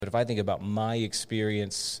if I think about my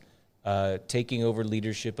experience taking over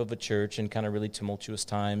leadership of a church in kind of really tumultuous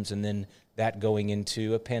times, and then that going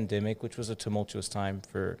into a pandemic, which was a tumultuous time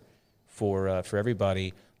for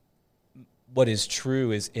everybody, what is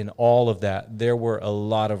true is in all of that, there were a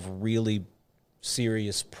lot of really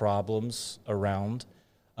serious problems around.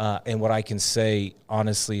 And what I can say,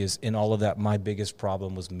 honestly, is in all of that, my biggest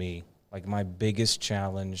problem was me. Like, my biggest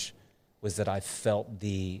challenge was that I felt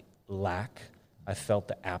the lack, I felt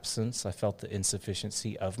the absence, I felt the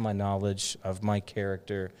insufficiency of my knowledge, of my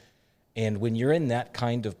character. And when you're in that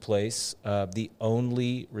kind of place, the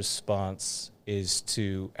only response is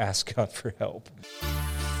to ask God for help.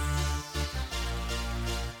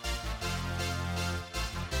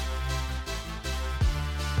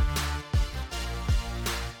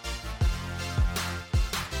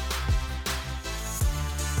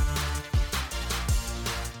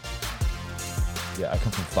 Yeah, I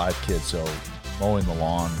come from 5 kids, so mowing the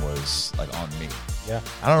lawn was like on me. Yeah.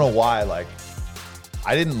 I don't know why, like,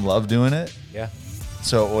 I didn't love doing it. Yeah.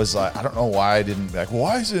 So it was like, I don't know why I didn't, like,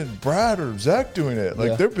 why isn't Brad or Zach doing it?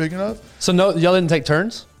 Like, they're big enough. So no, y'all didn't take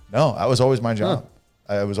turns? No, that was always my job.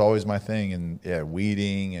 It was always my thing. And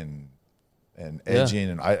weeding and edging.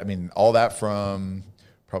 And I mean, all that from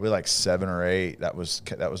probably like 7 or 8, that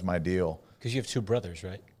was my deal. Because you have 2 brothers,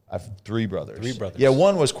 right? I have 3 brothers. 3 brothers. Yeah,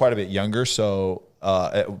 one was quite a bit younger, so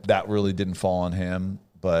that really didn't fall on him.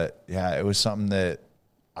 But yeah, it was something that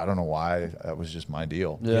I don't know why, that was just my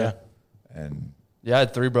deal. Yeah. And yeah, I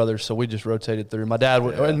had 3 brothers, so we just rotated through. My dad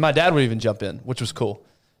would, and my dad would even jump in, which was cool.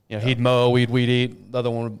 You know, he'd mow, we'd weed eat, the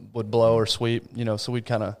other one would blow or sweep. You know, so we'd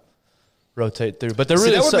kind of rotate through. But there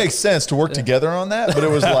really that would make sense to work together on that, but it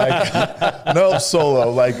was like no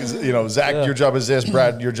solo. Like, you know, Zach, your job is this,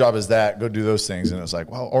 Brad, your job is that. Go do those things, and it was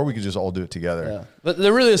like, well, or we could just all do it together. Yeah. But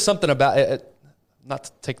there really is something about it. Not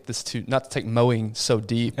to take mowing so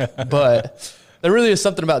deep, but there really is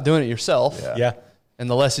something about doing it yourself. Yeah. And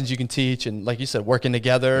the lessons you can teach, and like you said, working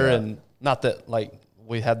together, and not that like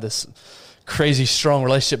we had this crazy strong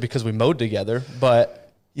relationship because we mowed together, but.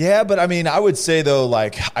 Yeah, but I mean, I would say though,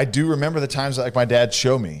 like, I do remember the times like my dad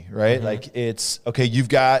showed me, right? Mm-hmm. Like, it's okay. You've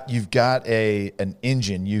got an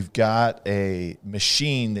engine, you've got a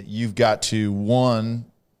machine that you've got to, 1,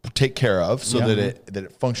 take care of so that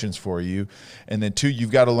it functions for you, and then 2,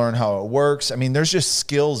 you've got to learn how it works. I mean, there's just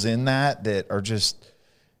skills in that are just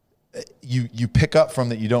you pick up from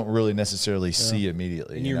that you don't really necessarily see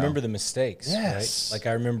immediately. And you remember the mistakes, yes. Right? Like,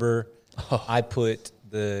 I remember I put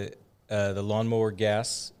the lawnmower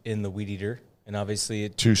gas in the weed eater, and obviously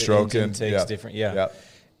it 2-stroke takes different. Yeah. Yep.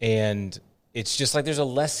 And it's just like there's a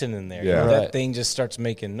lesson in there. Yeah. You know, that thing just starts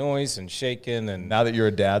making noise and shaking. And now that you're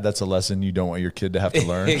a dad, that's a lesson you don't want your kid to have to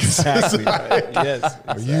learn. Exactly. Right. Yes.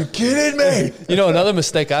 Exactly. Are you kidding me? You know, another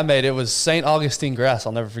mistake I made, it was St. Augustine grass.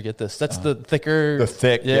 I'll never forget this. That's the thicker. The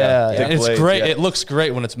thick. Yeah. Thick It's blades, great. It looks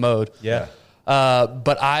great when it's mowed. Yeah.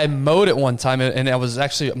 But I mowed it one time, and I was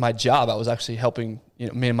actually, my job, I was actually helping, you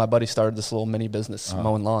know, me and my buddy started this little mini business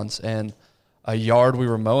mowing lawns, and a yard we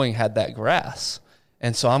were mowing had that grass.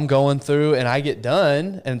 And so I'm going through, and I get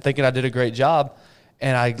done and thinking I did a great job,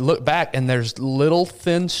 and I look back, and there's little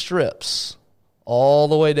thin strips all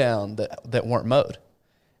the way down that weren't mowed.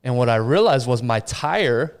 And what I realized was my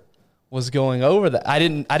tire was going over that. I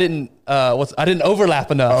didn't overlap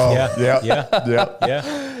enough. Oh,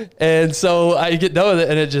 yeah. And so I get done with it,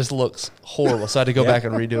 and it just looks horrible. So I had to go back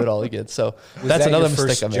and redo it all again. So that's another your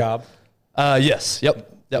mistake I made. Job? Yes.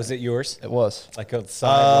 Yep. Was it yours? It was. Like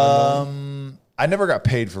outside? I never got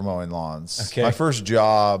paid for mowing lawns. Okay. My first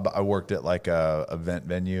job, I worked at like a event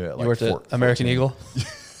venue at like You worked at American Eagle?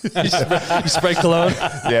 you sprayed cologne?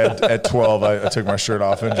 Yeah, at 12, I took my shirt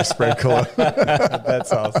off and just sprayed cologne.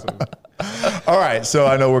 That's awesome. All right, so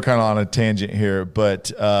I know we're kind of on a tangent here,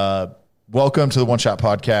 but welcome to the One Shot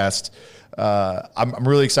Podcast. I'm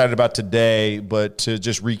really excited about today, but to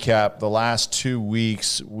just recap, the last 2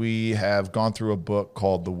 weeks, we have gone through a book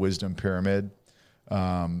called The Wisdom Pyramid,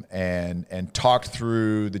 and talked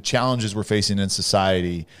through the challenges we're facing in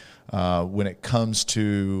society when it comes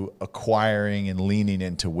to acquiring and leaning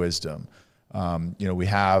into wisdom. You know, we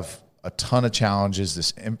have a ton of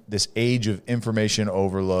challenges, this age of information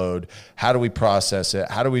overload. How do we process it?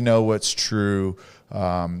 How do we know what's true?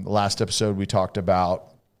 Last episode, we talked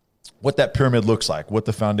about what that pyramid looks like, what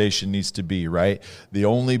the foundation needs to be, right? The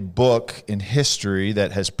only book in history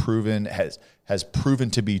that has proven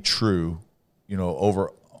to be true, you know,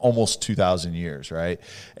 over almost 2,000 years, right?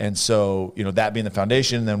 And so, you know, that being the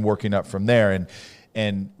foundation, and then working up from there. And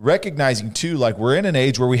and recognizing too, like we're in an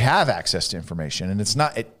age where we have access to information, and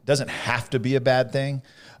it doesn't have to be a bad thing.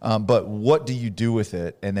 But what do you do with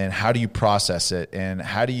it? And then how do you process it? And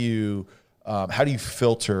how do you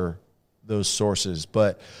filter those sources?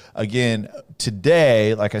 But again,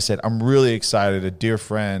 today, like I said, I'm really excited. A dear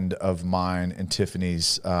friend of mine and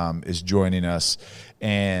Tiffany's is joining us.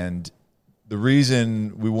 And the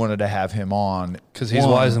reason we wanted to have him on, because he's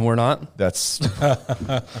wise and we're not. That's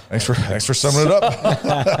thanks for summing it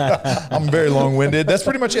up. I'm very long-winded. That's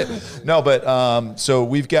pretty much it. No, but so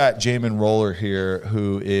we've got Jamin Roller here,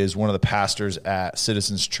 who is one of the pastors at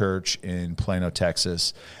Citizens Church in Plano,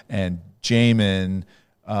 Texas, and Jamin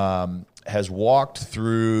has walked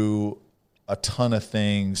through a ton of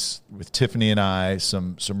things with Tiffany and I.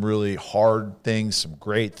 Some really hard things, some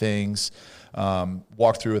great things.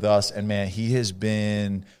 Walked through with us, and man, he has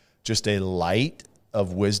been just a light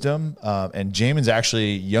of wisdom. And Jamin's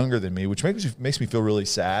actually younger than me, which makes me feel really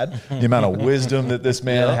sad. The amount of wisdom that this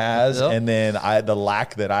man has, and then the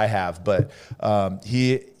lack that I have. But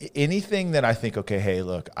anything that I think, okay, hey,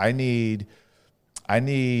 look, I need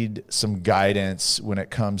some guidance when it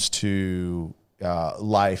comes to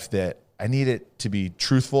life. That I need it to be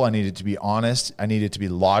truthful. I need it to be honest. I need it to be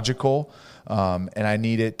logical. And I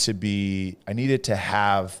need it to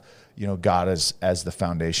have, God as the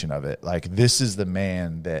foundation of it. Like, this is the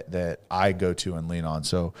man that I go to and lean on.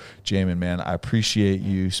 So Jamin, man, I appreciate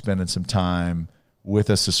you spending some time with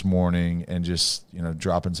us this morning and just,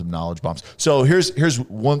 dropping some knowledge bombs. So here's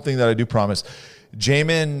one thing that I do promise.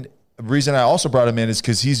 Jamin, the reason I also brought him in is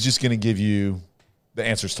because he's just going to give you the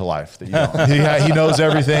answers to life that you don't. He knows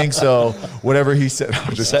everything. So whatever he said,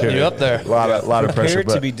 I'm just setting kidding. You up there. A lot of pressure.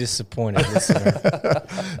 Prepare to be disappointed.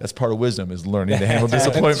 That's part of wisdom, is learning to handle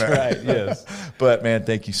disappointment. That's right. Yes. But man,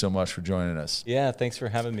 thank you so much for joining us. Yeah. Thanks for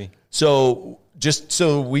having me. So just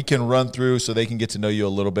so we can run through, so they can get to know you a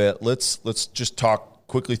little bit. Let's just talk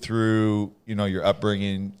quickly through, your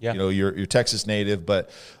upbringing. Yeah. You're Texas native, but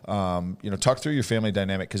talk through your family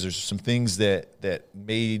dynamic, because there's some things that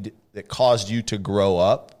caused you to grow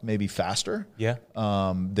up maybe faster. Yeah.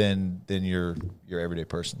 Than your everyday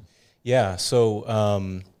person. Yeah.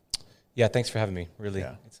 So thanks for having me. Really,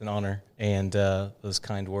 It's an honor, and those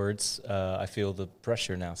kind words. I feel the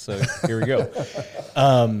pressure now. So here we go.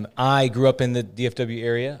 I grew up in the DFW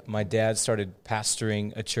area. My dad started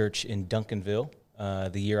pastoring a church in Duncanville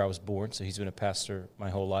the year I was born. So he's been a pastor my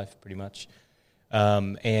whole life, pretty much.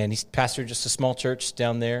 And he's pastored just a small church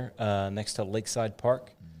down there next to Lakeside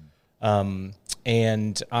Park.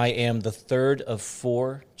 And I am the third of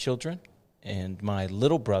 4 children. And my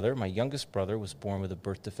little brother, my youngest brother, was born with a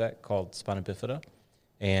birth defect called spina bifida.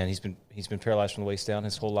 And he's been paralyzed from the waist down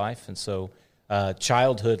his whole life. And so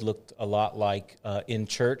childhood looked a lot like in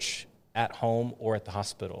church, at home, or at the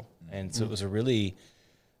hospital. And so it was a really,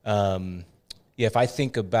 if I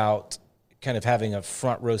think about kind of having a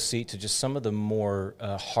front row seat to just some of the more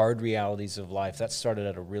hard realities of life, that started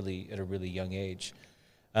at a really young age.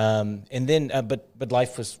 And then, but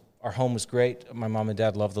life our home was great. My mom and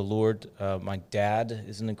dad loved the Lord. My dad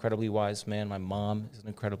is an incredibly wise man. My mom is an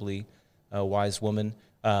incredibly wise woman.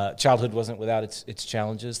 Childhood wasn't without its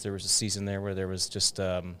challenges. There was a season there where there was just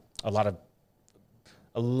a lot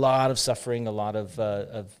of suffering, a lot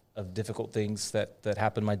of difficult things that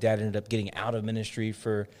happened. My dad ended up getting out of ministry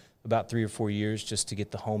for about 3 or 4 years just to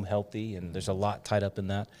get the home healthy, and there's a lot tied up in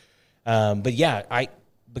that. But yeah,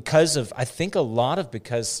 because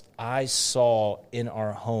I saw in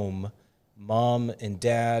our home mom and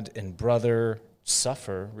dad and brother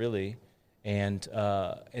suffer really, and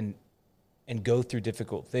go through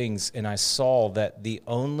difficult things, and I saw that the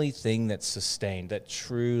only thing that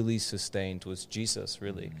truly sustained was Jesus,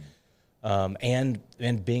 really. And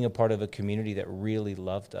being a part of a community that really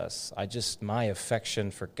loved us. My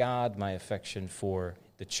affection for God, my affection for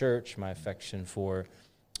the church, my affection for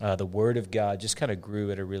the Word of God just kind of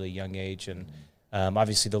grew at a really young age. And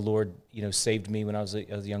obviously the Lord, saved me when I was a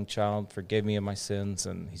young child, forgave me of my sins,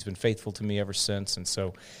 and He's been faithful to me ever since. And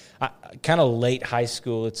so kind of late high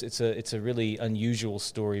school, it's a really unusual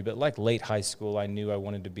story, but like late high school, I knew I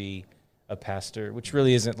wanted to be a pastor, which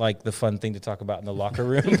really isn't like the fun thing to talk about in the locker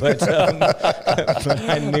room, but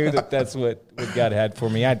I knew that's what God had for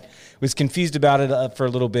me. I was confused about it for a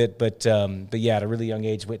little bit, but yeah, at a really young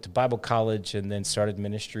age, went to Bible college and then started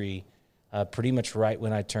ministry pretty much right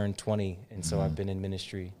when I turned 20, and so I've been in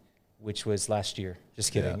ministry, which was last year.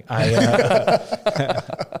 Just kidding. Yeah.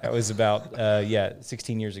 That was about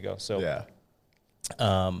 16 years ago. So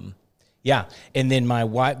yeah, and then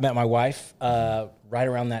met my wife right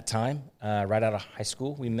around that time, right out of high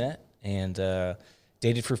school we met, and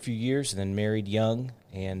dated for a few years and then married young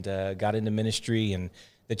and got into ministry. And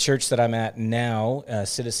the church that I'm at now,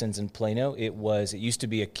 Citizens in Plano, it used to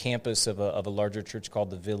be a campus of a larger church called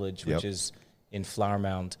The Village, which is in Flower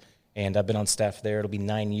Mound. And I've been on staff there. It'll be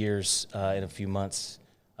 9 years in a few months.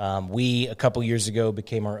 We, a couple years ago,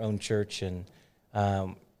 became our own church. And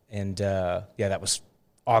that was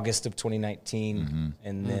August of 2019.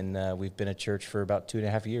 And then we've been a church for about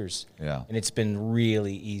 2.5 years. Yeah. And it's been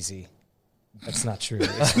really easy. That's not true.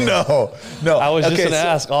 No. I was just going to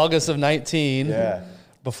ask, August of 19,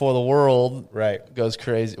 before the world goes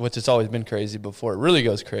crazy, which it's always been crazy before it really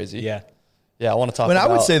goes crazy. Yeah. Yeah, I want to talk about...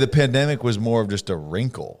 I would say the pandemic was more of just a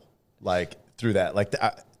wrinkle, like, through that. Like,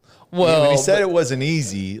 well, when he said it wasn't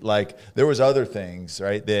easy, like, there was other things,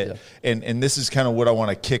 right? That, and this is kind of what I want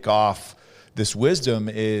to kick off this wisdom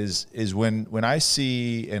is when I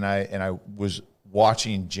see, and I was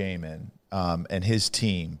watching Jamin and his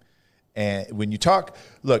team, and when you talk,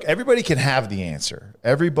 look, everybody can have the answer.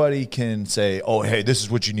 Everybody can say, oh, hey, this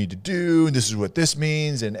is what you need to do, and this is what this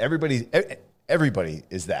means, and everybody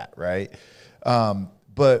is that, right?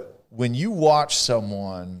 But when you watch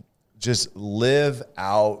someone just live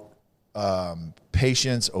out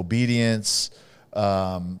patience, obedience,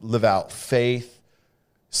 live out faith,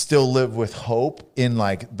 still live with hope in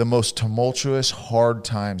like the most tumultuous, hard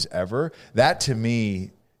times ever, that to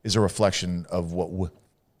me is a reflection of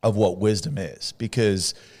what wisdom is.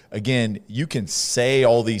 Because again, you can say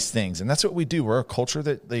all these things, and that's what we do. We're a culture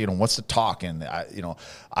that wants to talk, and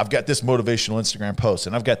I've got this motivational Instagram post,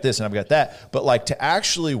 and I've got this, and I've got that. But like to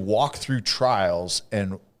actually walk through trials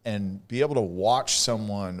and be able to watch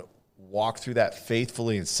someone walk through that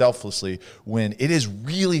faithfully and selflessly when it is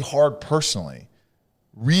really hard personally,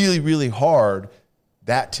 really, really hard,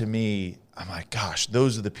 that to me, I'm like, gosh,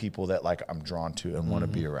 those are the people that like I'm drawn to and want to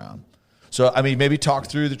be around. So, I mean, maybe talk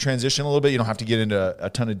through the transition a little bit. You don't have to get into a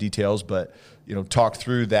ton of details, but, talk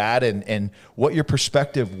through that and what your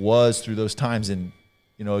perspective was through those times. And,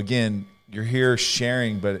 again, you're here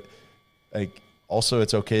sharing, but like also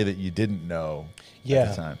it's okay that you didn't know at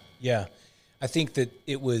the time. Yeah. I think that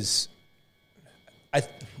it was, so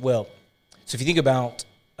if you think about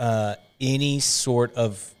any sort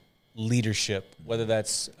of leadership, whether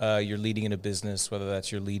that's you're leading in a business, whether that's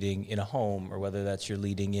you're leading in a home, or whether that's you're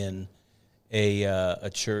leading in a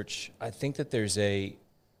church, I think that there's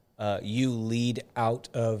you lead out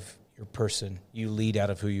of your person, you lead out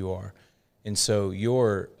of who you are. And so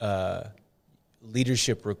your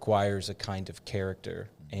leadership requires a kind of character,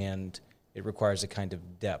 and it requires a kind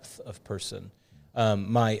of depth of person.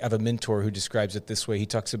 I have a mentor who describes it this way. He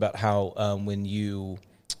talks about how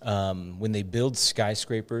when they build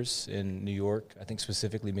skyscrapers in New York, I think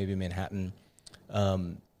specifically maybe Manhattan,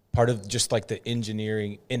 part of just like the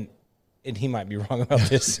engineering, and he might be wrong about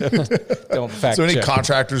this. Don't fact So any check.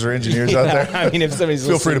 contractors or engineers out there? I mean, if somebody's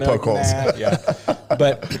feel free to listening, poke holes. Yeah.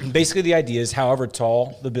 But basically the idea is however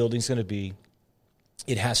tall the building's going to be,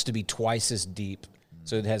 it has to be twice as deep.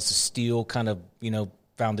 So it has steel kind of,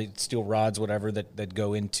 steel rods, whatever, that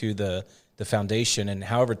go into the foundation. And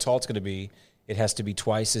however tall it's going to be, it has to be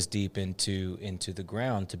twice as deep into the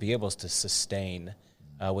ground to be able to sustain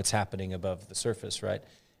what's happening above the surface, right?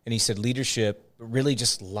 And he said leadership, really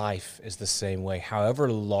just life is the same way. However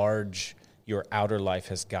large your outer life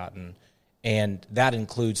has gotten, and that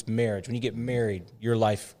includes marriage. When you get married, your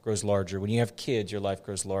life grows larger. When you have kids, your life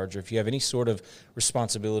grows larger. If you have any sort of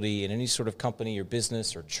responsibility in any sort of company or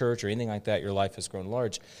business or church or anything like that, your life has grown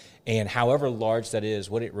large. And however large that is,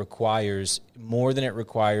 what it requires, more than it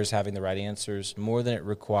requires having the right answers, more than it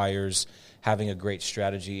requires having a great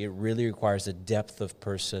strategy, it really requires a depth of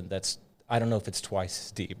person that's, I don't know if it's twice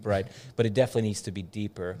as deep, right? But it definitely needs to be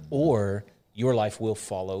deeper, or your life will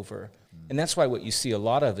fall over. And that's why what you see a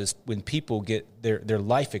lot of is when people get their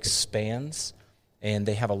life expands and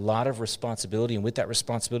they have a lot of responsibility, and with that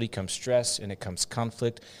responsibility comes stress and it comes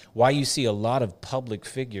conflict. Why you see a lot of public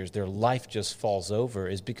figures, their life just falls over,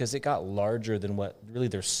 is because it got larger than what really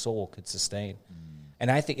their soul could sustain. And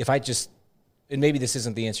I think and maybe this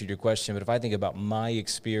isn't the answer to your question, but if I think about my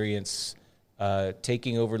experience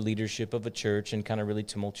taking over leadership of a church in kind of really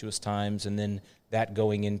tumultuous times, and then that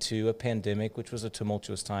going into a pandemic, which was a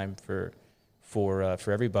tumultuous time for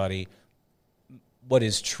everybody. What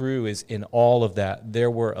is true is in all of that,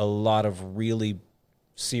 there were a lot of really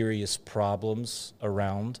serious problems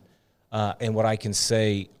around. And what I can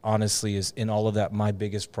say, honestly, is in all of that, my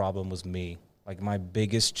biggest problem was me. Like, my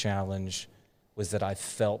biggest challenge was that I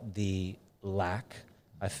felt the lack,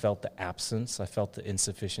 I felt the absence, I felt the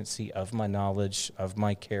insufficiency of my knowledge, of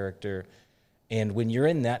my character. And when you're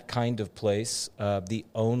in that kind of place, the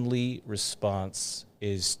only response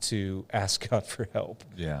is to ask God for help.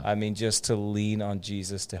 Yeah. I mean, just to lean on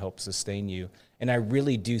Jesus to help sustain you. And I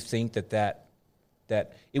really do think that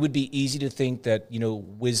it would be easy to think that,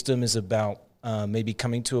 wisdom is about maybe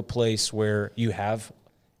coming to a place where you have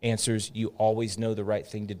answers, you always know the right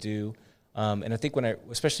thing to do. And I think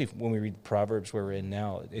especially when we read Proverbs where we're in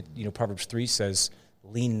now, Proverbs 3 says,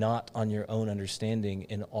 lean not on your own understanding.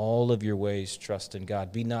 In all of your ways, trust in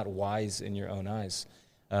God. Be not wise in your own eyes,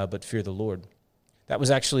 but fear the Lord. That was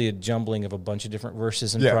actually a jumbling of a bunch of different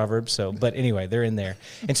verses in Proverbs. But anyway, they're in there.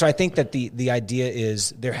 And so I think that the idea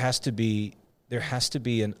is there has to be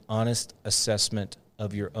an honest assessment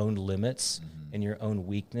of your own limits and your own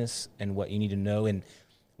weakness and what you need to know. And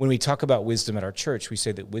when we talk about wisdom at our church, we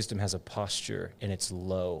say that wisdom has a posture and it's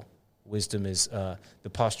low. Wisdom is the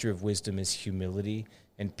posture of wisdom is humility,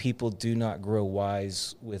 and people do not grow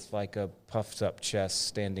wise with like a puffed up chest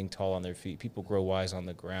standing tall on their feet. People grow wise on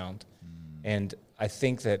the ground. And I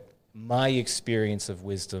think that my experience of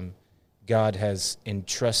wisdom, God has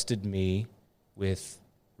entrusted me with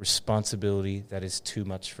responsibility that is too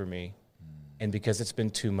much for me. And because it's been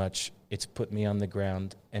too much, it's put me on the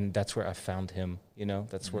ground, and that's where I found him.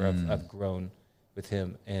 That's where I've grown with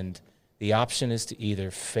him. And the option is to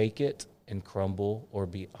either fake it and crumble or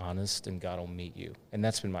be honest, and God will meet you. And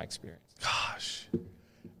that's been my experience. Gosh.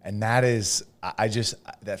 And that is,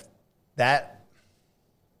 that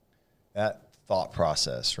thought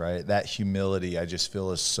process, right? That humility, I just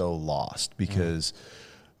feel is so lost because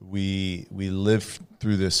we live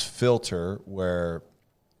through this filter where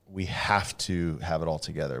we have to have it all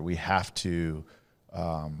together. We have to,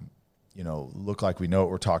 look like we know what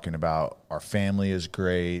we're talking about. Our family is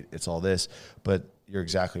great. It's all this, but you're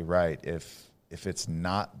exactly right. If it's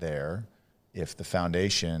not there, if the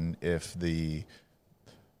foundation, if the,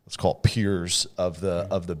 let's call it piers of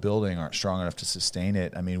the building aren't strong enough to sustain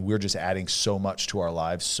it, I mean, we're just adding so much to our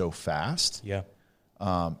lives so fast. Yeah.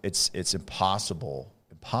 It's impossible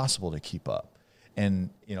to keep up. And,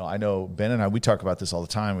 I know Ben and I, we talk about this all the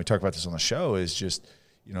time. We talk about this on the show is just,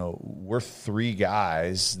 we're three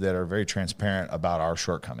guys that are very transparent about our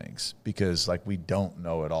shortcomings because we don't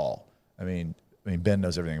know it all. I mean, Ben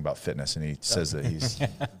knows everything about fitness, and he says that he's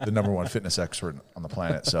the number one fitness expert on the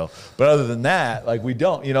planet. So, but other than that, we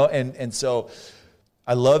don't, and so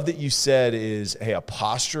I love that you said hey, a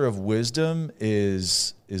posture of wisdom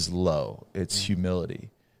is low. It's humility.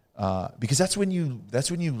 Because that's when you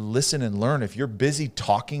listen and learn. If you're busy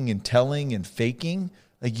talking and telling and faking,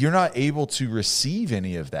 you're not able to receive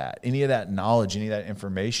any of that knowledge, any of that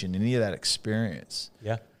information, any of that experience.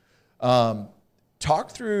 Yeah.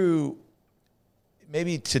 Talk through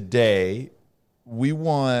maybe today. We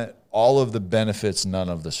want all of the benefits, none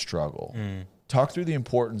of the struggle. Talk through the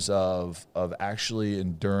importance of actually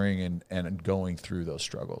enduring and going through those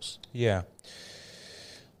struggles. Yeah.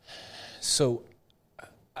 So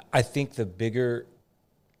I think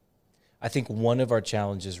one of our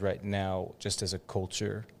challenges right now, just as a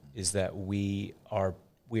culture, is that we're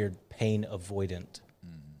pain avoidant.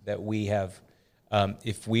 That we have,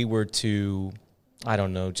 if we were to,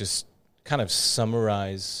 just kind of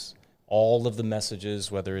summarize all of the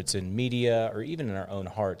messages, whether it's in media or even in our own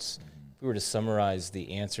hearts, if we were to summarize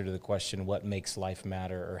the answer to the question, what makes life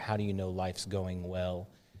matter, or how do you know life's going well,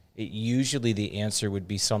 usually the answer would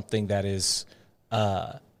be something that is,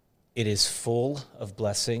 it is full of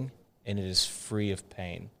blessing and it is free of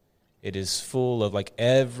pain. It is full of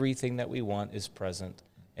everything that we want is present,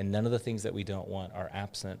 and none of the things that we don't want are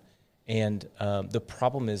absent. And the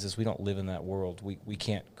problem is we don't live in that world. We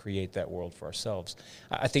can't create that world for ourselves.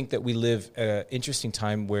 I think that we live at an interesting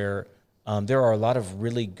time where there are a lot of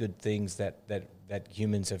really good things that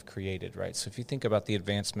humans have created, right? So if you think about the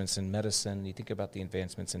advancements in medicine, you think about the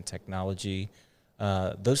advancements in technology,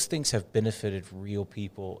 those things have benefited real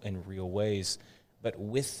people in real ways. But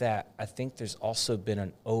with that, I think there's also been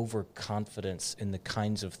an overconfidence in the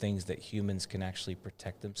kinds of things that humans can actually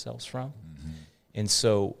protect themselves from. Mm-hmm. And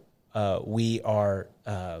so we are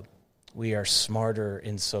smarter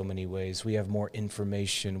in so many ways. We have more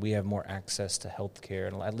information. We have more access to healthcare,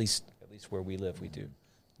 and at least where we live, we do.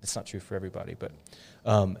 It's not true for everybody, but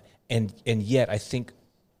and yet I think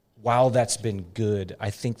while that's been good,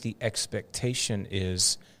 I think the expectation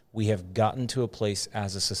is we have gotten to a place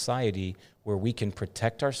as a society where we can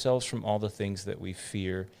protect ourselves from all the things that we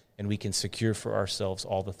fear, and we can secure for ourselves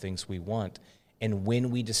all the things we want. And when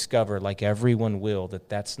we discover, like everyone will, that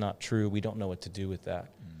that's not true, we don't know what to do with that.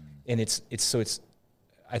 And it's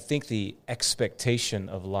I think the expectation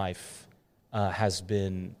of life has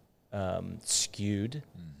been skewed.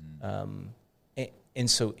 And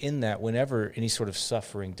so in that, whenever any sort of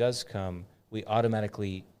suffering does come, we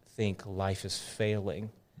automatically think life is failing.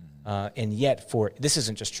 And yet, this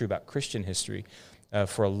isn't just true about Christian history.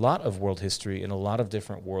 For a lot of world history and a lot of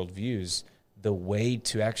different worldviews, the way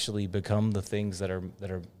to actually become the things that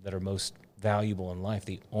are most valuable in life,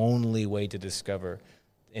 the only way to discover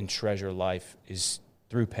and treasure life is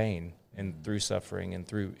through pain and through suffering and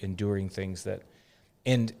through enduring things that,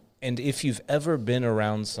 and if you've ever been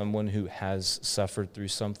around someone who has suffered through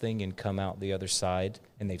something and come out the other side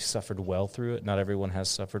and they've suffered well through it, not everyone has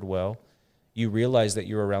suffered well, you realize that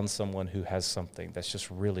you're around someone who has something that's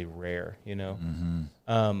just really rare, you know?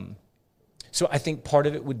 So I think part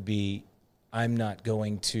of it would be, I'm not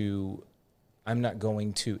going to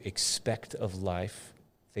expect of life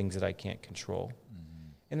things that I can't control.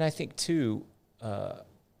 And I think too,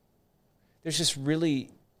 there's just really,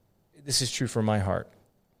 this is true for my heart,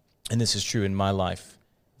 and this is true in my life,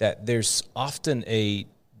 that there's often a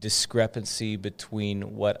discrepancy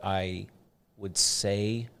between what I would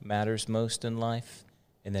say matters most in life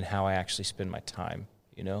and then how I actually spend my time,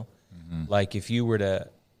 you know? Like if you were,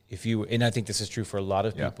 and I think this is true for a lot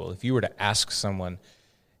of people, if you were to ask someone,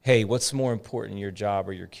 hey, what's more important, your job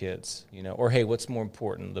or your kids, you know? Or hey, what's more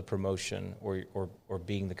important, the promotion or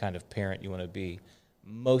being the kind of parent you want to be?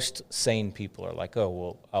 Most sane people are like, oh,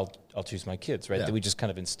 well, I'll choose my kids, right? That we just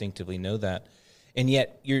kind of instinctively know that. And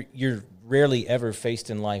yet you're rarely ever faced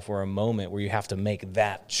in life where a moment where you have to make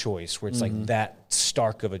that choice, where it's like that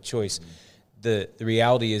stark of a choice. The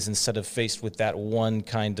reality is, instead of faced with that one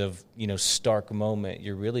kind of, you know, stark moment,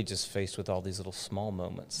 you're really just faced with all these little small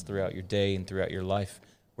moments throughout your day and throughout your life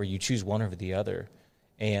where you choose one over the other.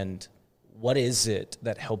 And what is it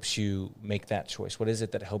that helps you make that choice? What is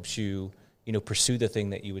it that helps you, you know, pursue the thing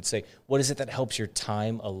that you would say? What is it that helps your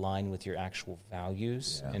time align with your actual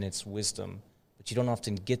values? And it's wisdom. But you don't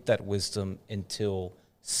often get that wisdom until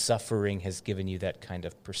suffering has given you that kind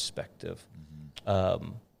of perspective,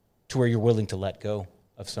 to where you're willing to let go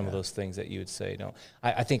of some of those things that you would say. No,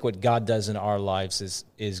 I think what God does in our lives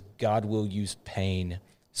is God will use pain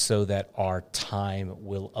so that our time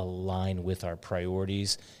will align with our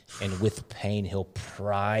priorities. And with pain, he'll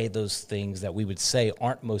pry those things that we would say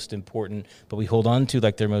aren't most important, but we hold on to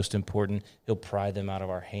like they're most important. He'll pry them out of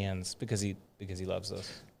our hands because he loves us.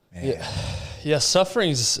 Yeah,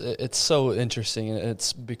 suffering's, it's so interesting, and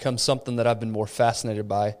it's become something that I've been more fascinated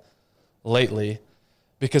by lately,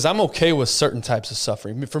 because I'm okay with certain types of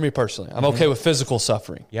suffering. For me personally, I'm okay with physical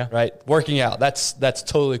suffering. Right? Working out, that's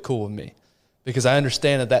totally cool with me, because I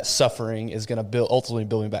understand that suffering is going to ultimately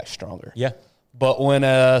build me back stronger. But when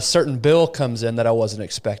a certain bill comes in that I wasn't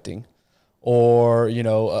expecting, or, you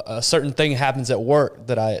know, a certain thing happens at work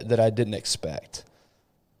that I didn't expect,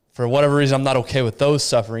 for whatever reason, I'm not okay with those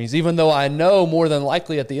sufferings, even though I know more than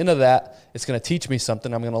likely at the end of that, it's going to teach me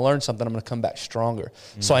something. I'm going to learn something. I'm going to come back stronger.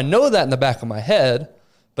 So I know that in the back of my head,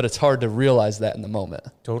 but it's hard to realize that in the moment.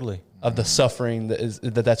 Totally. Of the suffering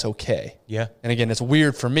that's okay. Yeah. And again, it's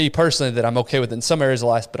weird for me personally that I'm okay with it in some areas of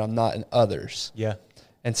life, but I'm not in others. Yeah.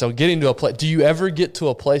 And so getting to a place, do you ever get to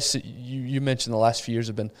a place that you mentioned the last few years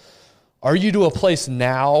have been, are you to a place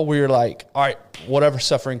now where you're like, all right, whatever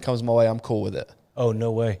suffering comes my way, I'm cool with it? Oh,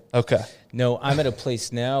 no way. Okay. No, I'm at a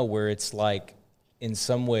place now where it's like, in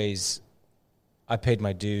some ways, I paid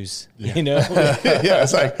my dues, you know?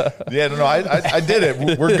 It's like, I did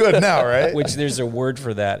it. We're good now, right? Which there's a word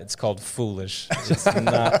for that. It's called foolish. It's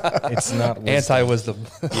not wisdom. Anti-wisdom.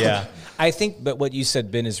 Yeah. I think, but what you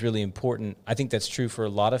said, Ben, is really important. I think that's true for a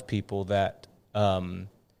lot of people, that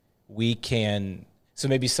we can, so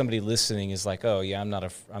maybe somebody listening is like, oh yeah, I'm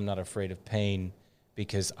not afraid of pain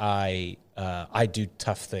because I do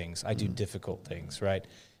tough things. I do difficult things, right?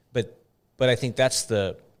 But I think that's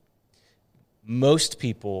most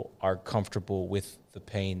people are comfortable with the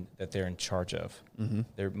pain that they're in charge of.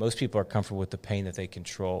 Most people are comfortable with the pain that they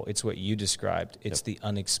control. It's what you described. It's the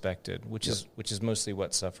unexpected, which is mostly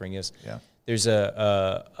what suffering is. Yeah. There's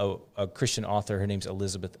a Christian author. Her name's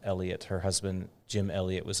Elizabeth Elliot. Her husband, Jim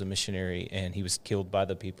Elliot, was a missionary, and he was killed by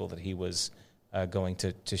the people that he was going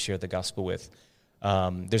to share the gospel with.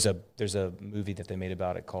 There's a movie that they made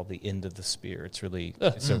about it called The End of the Spear.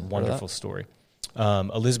 It's a wonderful story.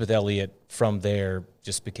 Elizabeth Elliot, from there,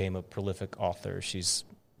 just became a prolific author. She's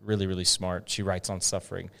really, really smart. She writes on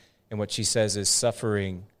suffering. And what she says is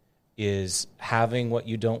suffering is having what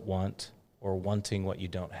you don't want or wanting what you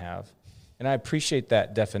don't have. And I appreciate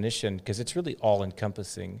that definition because it's really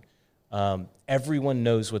all-encompassing. Everyone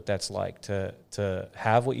knows what that's like, to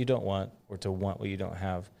have what you don't want or to want what you don't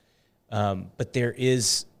have. But there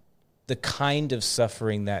is the kind of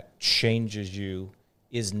suffering that changes you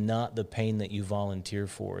is not the pain that you volunteer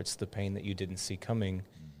for. It's the pain that you didn't see coming,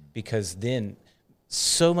 because then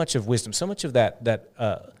so much of wisdom, so much of that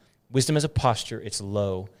wisdom as a posture, it's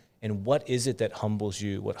low. And what is it that humbles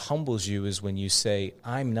you? What humbles you is when you say,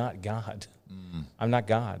 I'm not God. I'm not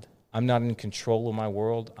God. I'm not in control of my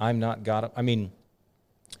world. I'm not God. I mean,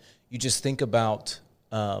 you just think about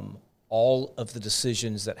all of the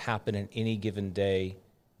decisions that happen in any given day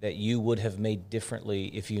that you would have made differently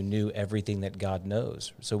if you knew everything that God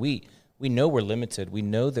knows. So we know we're limited. We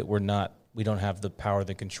know that we don't have the power,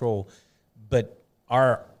 the control. But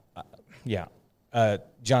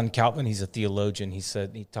John Calvin, he's a theologian.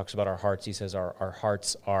 He talks about our hearts. He says our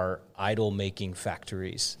hearts are idol-making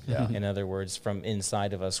factories. Yeah. In other words, from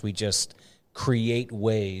inside of us, we just create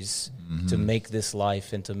ways to make this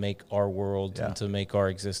life and to make our world and to make our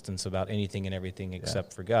existence about anything and everything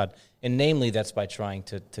except for God. And namely, that's by trying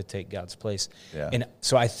to take God's place. Yeah. And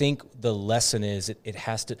so I think the lesson is it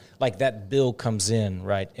has to, like that bill comes in,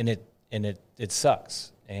 right? And it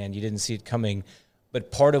sucks and you didn't see it coming.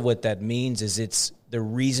 But part of what that means is it's the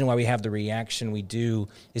reason why we have the reaction we do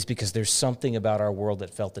is because there's something about our world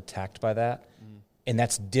that felt attacked by that. And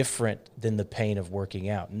that's different than the pain of working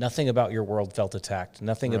out. Nothing about your world felt attacked.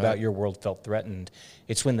 Nothing about your world felt threatened.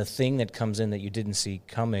 It's when the thing that comes in that you didn't see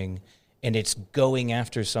coming, and it's going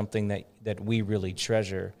after something that we really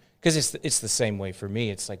treasure. Because it's the same way for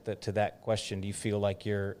me. It's like to that question, do you feel like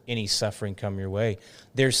any suffering come your way?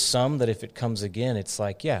 There's some that if it comes again, it's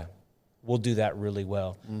like, yeah, we'll do that really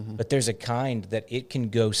well. But there's a kind that it can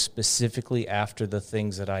go specifically after the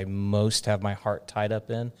things that I most have my heart tied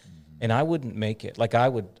up in. And I wouldn't make it. Like I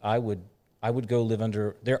would go live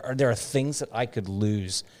under. There are things that I could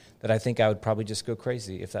lose that I think I would probably just go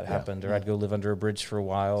crazy if that happened, or I'd go live under a bridge for a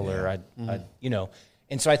while, or I'd And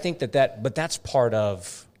so I think but that's part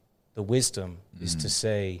of the wisdom is to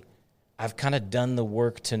say, I've kind of done the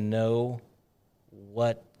work to know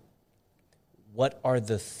what are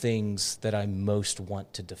the things that I most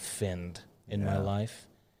want to defend in my life.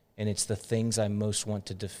 And it's the things I most want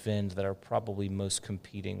to defend that are probably most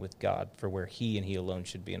competing with God for where He and He alone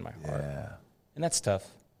should be in my heart. Yeah. And that's tough.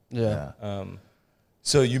 Yeah.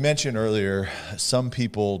 So you mentioned earlier, some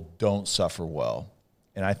people don't suffer well.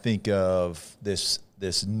 And I think of this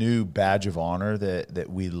new badge of honor that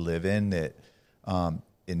we live in, that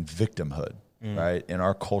in victimhood, right? In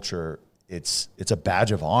our culture, it's a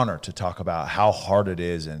badge of honor to talk about how hard it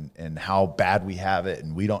is and how bad we have it,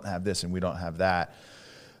 and we don't have this and we don't have that.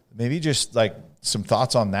 Maybe just like some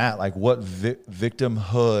thoughts on that, like what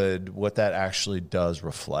victimhood, what that actually does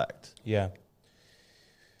reflect. Yeah.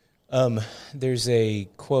 There's a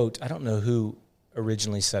quote, I don't know who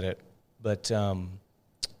originally said it, but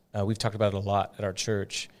we've talked about it a lot at our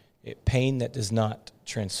church. Pain that does not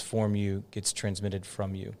transform you gets transmitted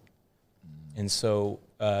from you. And so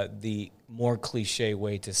the more cliche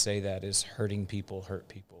way to say that is hurting people hurt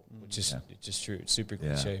people, which is just true. It's super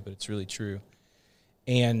cliche, but it's really true.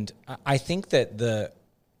 And I think that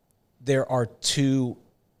there are two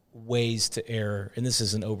ways to err, and this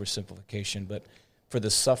is an oversimplification, but for the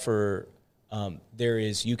sufferer,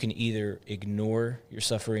 you can either ignore your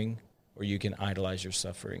suffering or you can idolize your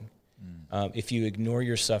suffering. If you ignore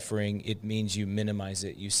your suffering, it means you minimize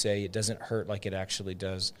it. You say it doesn't hurt like it actually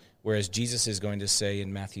does. Whereas Jesus is going to say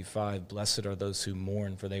in Matthew 5, blessed are those who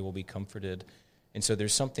mourn, for they will be comforted. And so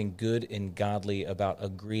there's something good and godly about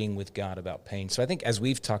agreeing with God about pain. So I think as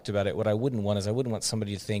we've talked about it, what I wouldn't want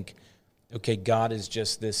somebody to think, okay, God is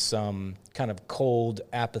just this kind of cold,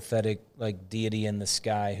 apathetic, like deity in the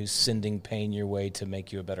sky who's sending pain your way to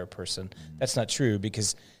make you a better person. That's not true,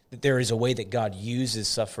 because there is a way that God uses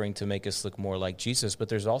suffering to make us look more like Jesus, but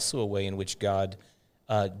there's also a way in which God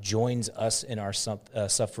joins us in our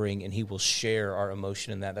suffering, and He will share our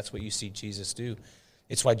emotion in that. That's what you see Jesus do.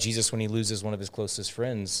 It's why Jesus, when He loses one of His closest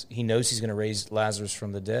friends, He knows He's going to raise Lazarus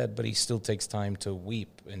from the dead, but He still takes time to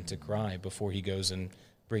weep and to cry before He goes and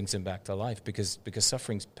brings him back to life, because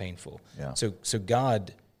suffering's painful. Yeah. So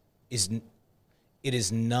God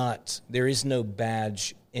there is no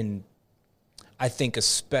badge in, I think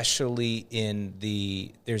especially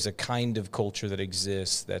there's a kind of culture that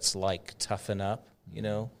exists that's like toughen up,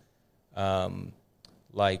 the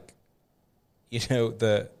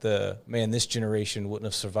man, this generation wouldn't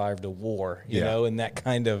have survived a war, you know, and that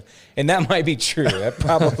kind of, and that might be true. That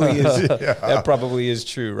probably is, that probably is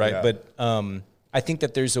true. Right. Yeah. But, I think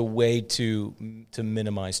that there's a way to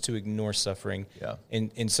minimize, to ignore suffering. Yeah.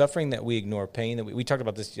 In suffering that we ignore, pain that we talked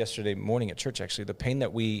about this yesterday morning at church, actually, the pain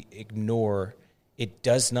that we ignore, it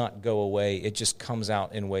does not go away. It just comes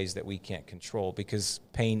out in ways that we can't control, because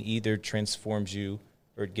pain either transforms you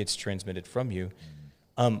or it gets transmitted from you.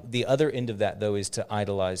 The other end of that, though, is to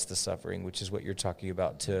idolize the suffering, which is what you're talking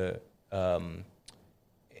about. And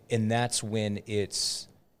that's when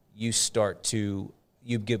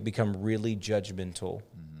you become really judgmental.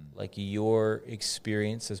 Like your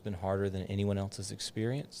experience has been harder than anyone else's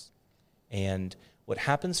experience. And what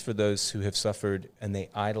happens for those who have suffered and they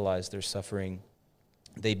idolize their suffering,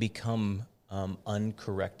 they become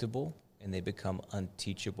uncorrectable and they become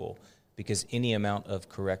unteachable, because any amount of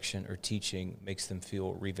correction or teaching makes them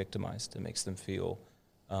feel re-victimized. It makes them feel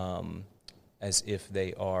as if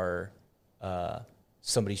they are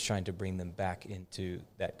somebody's trying to bring them back into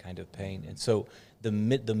that kind of pain. And so the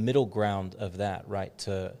middle ground of that, right,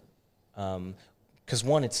 because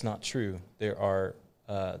one, it's not true. There are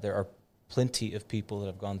plenty of people that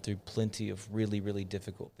have gone through plenty of really, really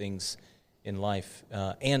difficult things in life,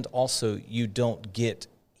 and also you don't get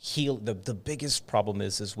healed. The biggest problem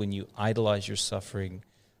is when you idolize your suffering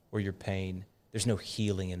or your pain. There's no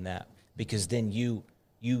healing in that, because then you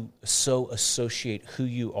so associate who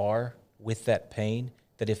you are with that pain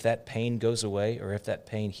that if that pain goes away or if that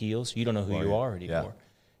pain heals, you don't know who you are anymore. Yeah.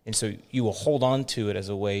 And so you will hold on to it as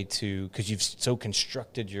a way because you've so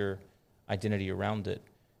constructed your identity around it.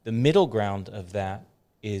 The middle ground of that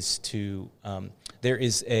is there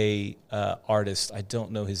is a artist, I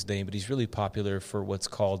don't know his name, but he's really popular for what's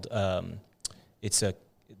called, the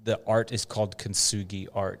art is called kintsugi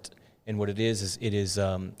art. And what it is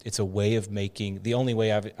it's a way of making, the only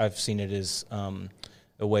way I've seen it is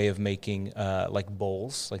a way of making like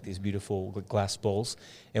bowls, like these beautiful glass bowls.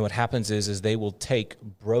 And what happens is they will take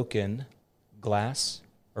broken glass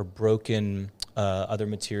or broken other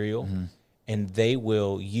material, and they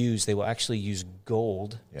will actually use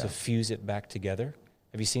gold to fuse it back together.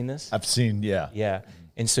 Have you seen this? I've seen, yeah. Yeah.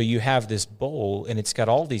 And so you have this bowl, and it's got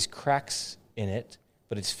all these cracks in it,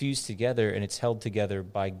 but it's fused together, and it's held together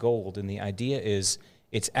by gold. And the idea is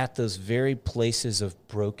it's at those very places of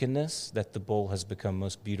brokenness that the bowl has become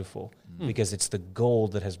most beautiful, because it's the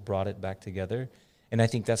gold that has brought it back together. And I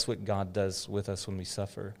think that's what God does with us when we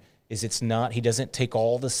suffer, is He doesn't take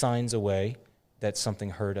all the signs away that something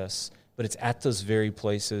hurt us, but it's at those very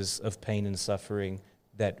places of pain and suffering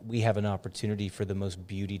that we have an opportunity for the most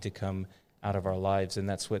beauty to come out of our lives. And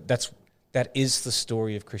that is the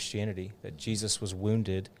story of Christianity, that Jesus was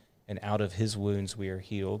wounded, and out of his wounds we are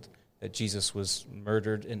healed, that Jesus was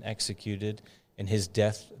murdered and executed, and his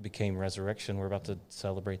death became resurrection. We're about to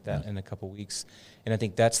celebrate that in a couple weeks. And I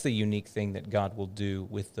think that's the unique thing that God will do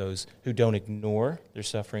with those who don't ignore their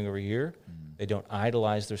suffering over here. They don't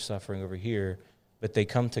idolize their suffering over here, but they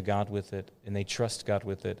come to God with it, and they trust God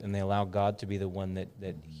with it, and they allow God to be the one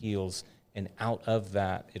that heals. And out of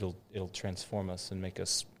that, it'll transform us and make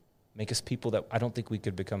us people that I don't think we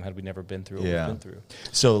could become had we never been through what we've been through.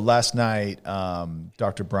 So last night,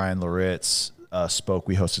 Dr. Brian Loritz spoke.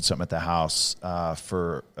 We hosted something at the house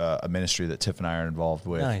for a ministry that Tiff and I are involved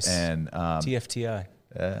with. Nice. And TFTI.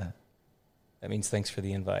 That means thanks for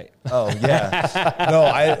the invite. Oh yeah.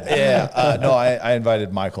 I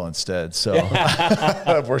invited Michael instead. So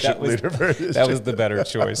worship leader. That was the better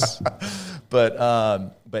choice.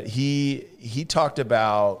 But he talked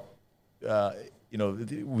about.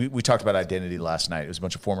 We talked about identity last night. It was a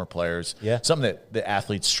bunch of former players. Yeah. Something that the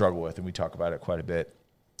athletes struggle with, and we talk about it quite a bit.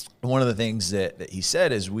 And one of the things that he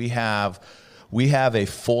said is we have a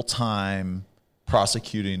full-time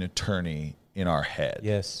prosecuting attorney in our head.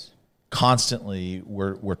 Yes. Constantly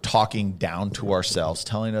we're talking down to ourselves,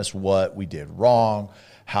 telling us what we did wrong,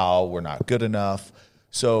 how we're not good enough.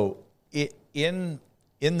 So in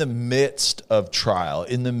the midst of trial,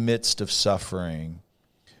 in the midst of suffering,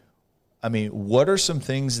 I mean, what are some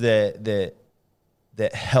things that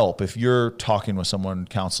help if you're talking with someone,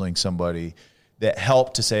 counseling somebody, that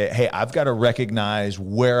help to say, hey, I've got to recognize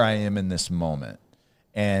where I am in this moment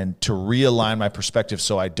and to realign my perspective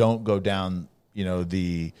so I don't go down,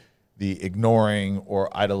 the ignoring or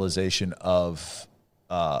idolization of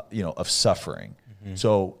suffering. Mm-hmm.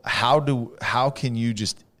 So how can you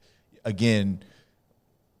just, again,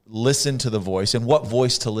 listen to the voice, and what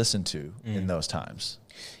voice to listen to in those times?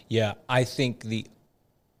 Yeah, I think the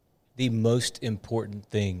most important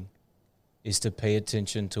thing is to pay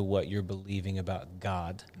attention to what you're believing about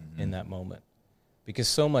God in that moment. Because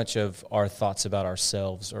so much of our thoughts about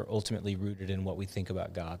ourselves are ultimately rooted in what we think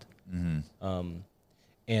about God. Mm-hmm.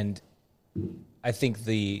 And I think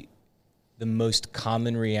the most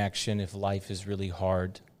common reaction if life is really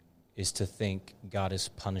hard is to think God is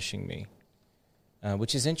punishing me,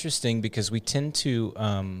 which is interesting because we tend to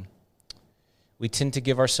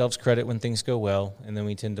give ourselves credit when things go well, and then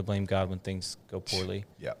we tend to blame God when things go poorly.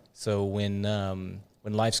 Yeah. So when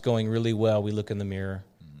life's going really well, we look in the mirror.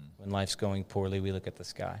 Mm-hmm. When life's going poorly, we look at the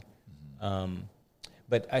sky.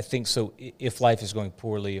 But I think so. If life is going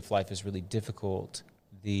poorly, if life is really difficult,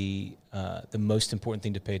 the most important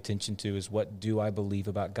thing to pay attention to is, what do I believe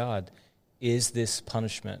about God? Is this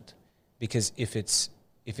punishment? Because if it's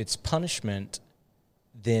punishment,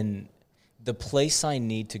 then the place I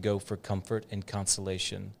need to go for comfort and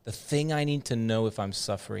consolation, the thing I need to know if I'm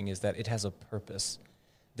suffering, is that it has a purpose.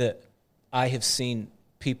 That I have seen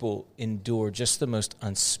people endure just the most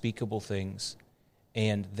unspeakable things,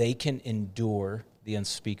 and they can endure the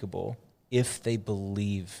unspeakable if they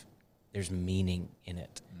believe there's meaning in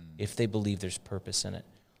it, if they believe there's purpose in it.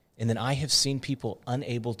 And then I have seen people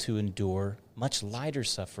unable to endure much lighter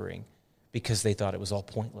suffering because they thought it was all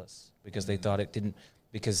pointless, because they thought it didn't,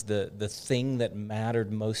 because the thing that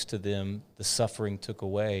mattered most to them, the suffering took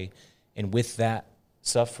away, and with that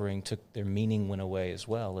suffering their meaning went away as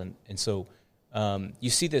well. And so you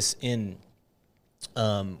see this in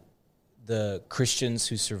the Christians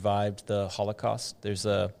who survived the Holocaust. There's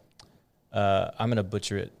I'm going to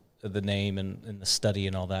butcher it, the name and the study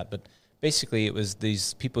and all that, but basically it was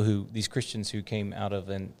these Christians who came out of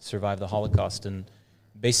and survived the Holocaust, and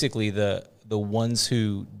basically the ones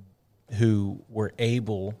who were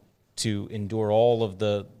able to endure all of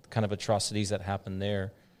the kind of atrocities that happened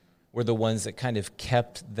there were the ones that kind of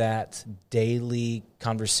kept that daily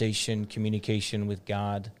conversation, communication with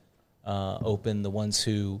God open, the ones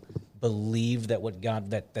who believed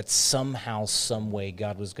that that somehow, some way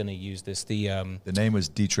God was going to use this. The name was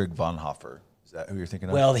Dietrich Bonhoeffer. Is that who you're thinking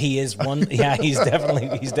of? Well, he is one. Yeah, he's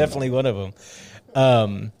definitely one of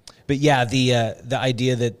them. But yeah, the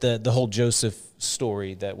idea that the whole Joseph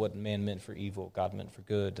story, that what man meant for evil, God meant for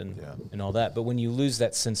good, and all that. But when you lose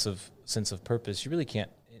that sense of purpose, you really can't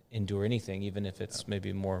endure anything, even if it's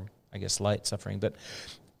maybe more, I guess, light suffering. But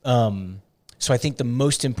so I think the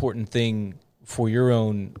most important thing for your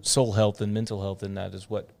own soul health and mental health in that is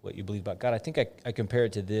what you believe about God. I think I compare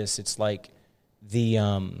it to this. It's like the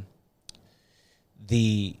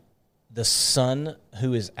son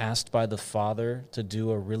who is asked by the father to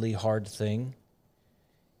do a really hard thing.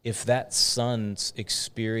 If that son's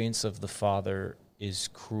experience of the father is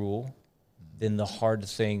cruel, then the hard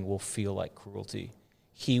thing will feel like cruelty.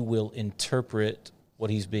 He will interpret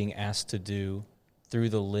what he's being asked to do through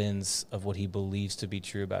the lens of what he believes to be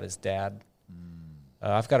true about his dad.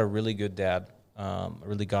 I've got a really good dad, a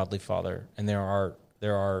really godly father, and there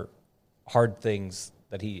are hard things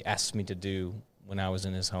that he asked me to do when I was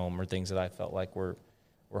in his home, or things that I felt like were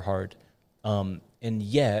hard. And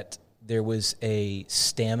yet there was a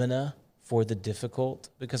stamina for the difficult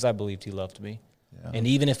because I believed he loved me. Yeah. And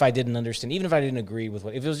even if I didn't understand, even if I didn't agree with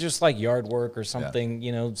if it was just like yard work or something,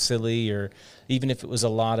 silly, or even if it was a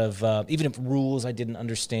lot of, even if rules I didn't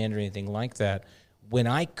understand or anything like that, when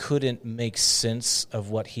I couldn't make sense of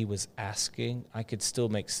what he was asking, I could still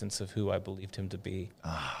make sense of who I believed him to be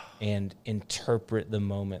and interpret the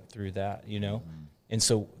moment through that, Mm-hmm. And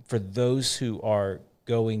so for those who are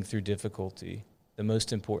going through difficulty, the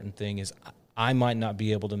most important thing is, I might not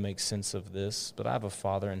be able to make sense of this, but I have a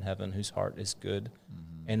Father in heaven whose heart is good.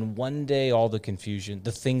 Mm-hmm. And one day all the confusion,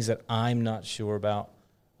 the things that I'm not sure about,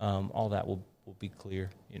 all that will be clear,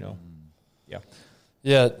 Mm-hmm. Yeah.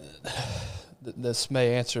 Yeah. This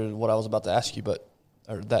may answer what I was about to ask you,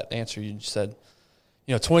 or that answer you just said.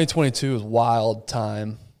 2022 is a wild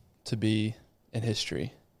time to be in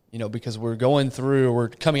history, because we're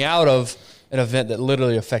coming out of an event that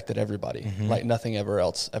literally affected everybody, mm-hmm. like nothing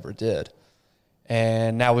else ever did.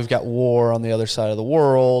 And now we've got war on the other side of the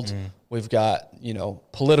world. Mm-hmm. We've got,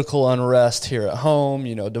 political unrest here at home,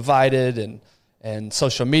 divided, and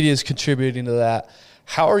social media is contributing to that.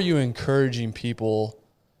 How are you encouraging people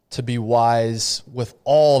to be wise with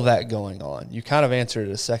all that going on? You kind of answered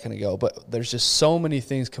it a second ago, but there's just so many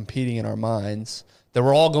things competing in our minds that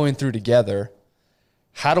we're all going through together.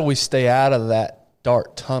 How do we stay out of that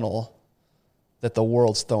dark tunnel that the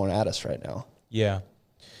world's throwing at us right now? Yeah.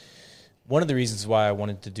 One of the reasons why I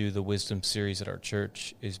wanted to do the wisdom series at our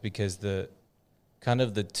church is because the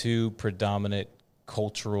two predominant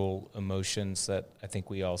cultural emotions that I think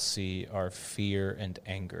we all see are fear and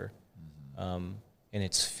anger. Mm-hmm. And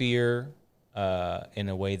it's fear in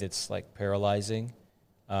a way that's like paralyzing,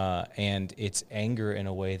 and it's anger in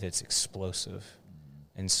a way that's explosive.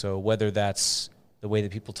 Mm-hmm. And so whether that's the way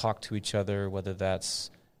that people talk to each other, whether that's,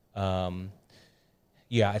 I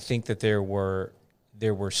think that there were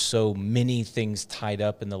so many things tied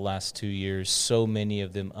up in the last 2 years, so many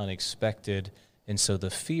of them unexpected. And so the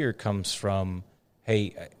fear comes from,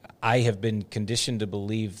 hey, I have been conditioned to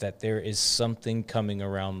believe that there is something coming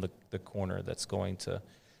around the corner that's going to.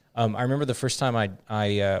 I remember the first time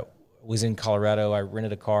I was in Colorado. I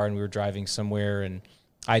rented a car and we were driving somewhere, and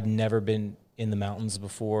I'd never been in the mountains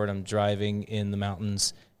before, and I'm driving in the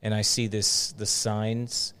mountains, and I see the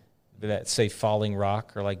signs that say falling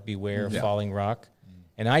rock, or like beware of falling rock.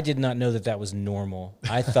 And I did not know that was normal.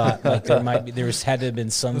 I thought like there had to have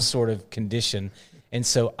been some sort of condition. And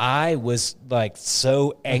so I was like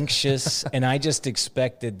so anxious, and I just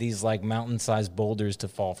expected these like mountain-sized boulders to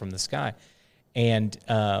fall from the sky. And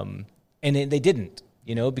they didn't,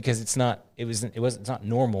 because it's not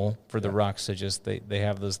normal for the rocks to just, they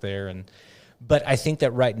have those there. But I think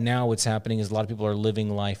that right now what's happening is a lot of people are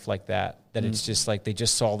living life like that it's just like they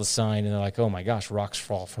just saw the sign and they're like, oh my gosh, rocks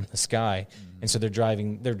fall from the sky. And so they're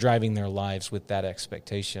driving their lives with that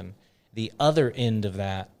expectation. The other end of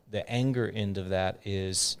that, the anger end of that,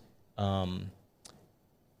 is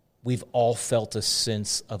we've all felt a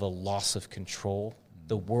sense of a loss of control.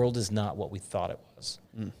 The world is not what we thought it was.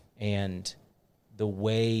 And the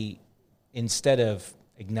way, instead of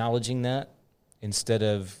acknowledging that, instead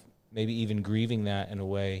of maybe even grieving that in a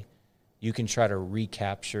way, you can try to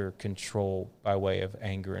recapture control by way of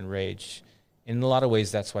anger and rage. In a lot of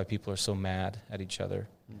ways, that's why people are so mad at each other,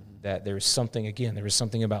 that there was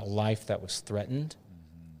something about life that was threatened.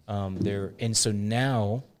 And so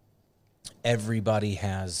now everybody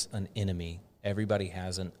has an enemy. Everybody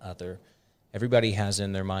has an other. Everybody has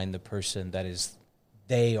in their mind the person that is,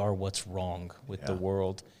 they are what's wrong with the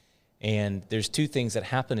world. And there's two things that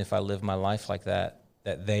happen if I live my life like that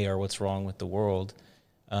they are what's wrong with the world.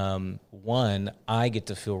 One, I get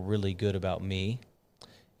to feel really good about me.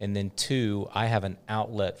 And then two, I have an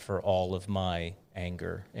outlet for all of my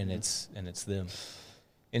anger, and it's them.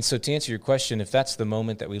 And so to answer your question, if that's the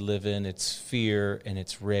moment that we live in, it's fear and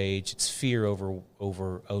it's rage. It's fear over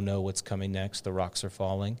oh no, what's coming next? The rocks are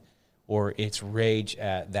falling. Or it's rage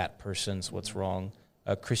at that person's what's wrong.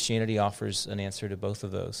 Christianity offers an answer to both of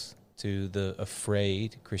those. To the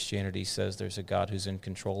afraid, Christianity says there's a God who's in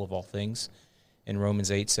control of all things. And Romans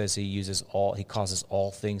 8 says he causes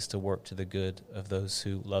all things to work to the good of those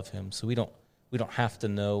who love him. So we don't have to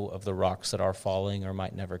know of the rocks that are falling or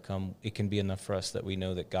might never come. It can be enough for us that we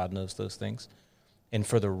know that God knows those things. And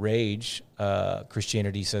for the rage,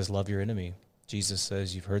 Christianity says love your enemy. Jesus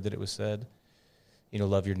says, you've heard that it was said,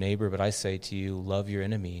 love your neighbor, but I say to you, love your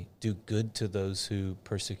enemy. Do good to those who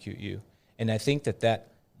persecute you. And I think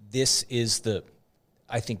this is the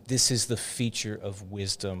feature of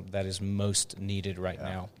wisdom that is most needed right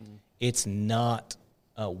now. It's not,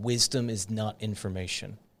 wisdom is not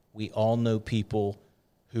information. We all know people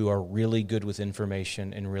who are really good with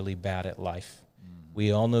information and really bad at life.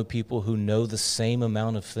 We all know people who know the same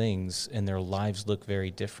amount of things and their lives look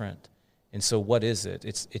very different. And so what is it?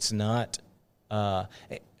 It's not,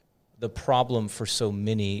 the problem for so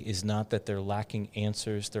many is not that they're lacking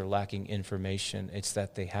answers, they're lacking information. It's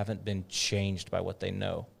that they haven't been changed by what they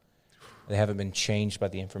know. They haven't been changed by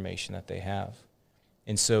the information that they have.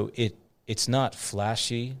 And so it's not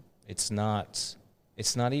flashy. It's not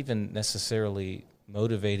even necessarily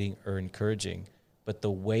motivating or encouraging. But the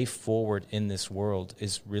way forward in this world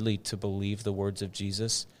is really to believe the words of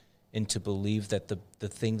Jesus and to believe that the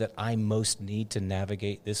thing that I most need to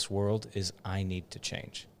navigate this world is I need to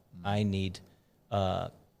change. I need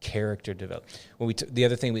character development. The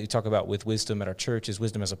other thing we talk about with wisdom at our church is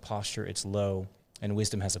wisdom has a posture, it's low, and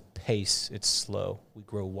wisdom has a pace, it's slow. We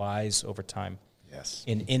grow wise over time. Yes.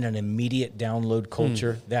 In an immediate download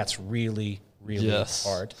culture, that's really, really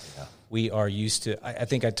hard. Yeah. We are used to, I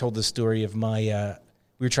think I told the story of we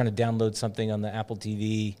were trying to download something on the Apple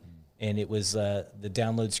TV, and it was the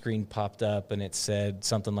download screen popped up, and it said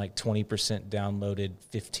something like 20% downloaded,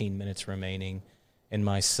 15 minutes remaining. And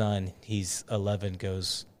my son, he's 11,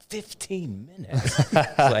 goes, 15 minutes? It's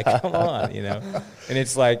like, come on, And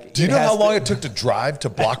it's like... Do you know how long it took to drive to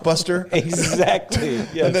Blockbuster? Exactly.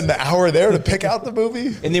 Yes. And then the hour there to pick out the movie?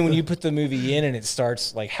 And then when you put the movie in and it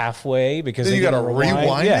starts like halfway because... Then you got to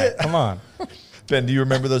rewind it? Come on. Ben, do you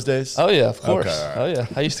remember those days? Oh, yeah, of course. Okay, right. Oh, yeah.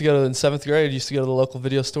 I used to go in 7th grade, to the local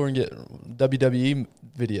video store and get WWE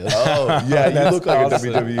videos. Oh, yeah, you look like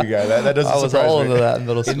awesome. A WWE guy. That doesn't surprise me. I was all into that in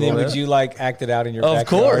middle school. And then would you act it out in your backyard? Of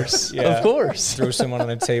course. Yeah. Of course. Throw someone on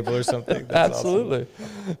a table or something? That's absolutely.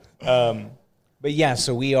 Awesome. But yeah,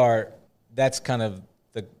 so that's kind of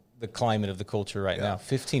the climate of the culture right now.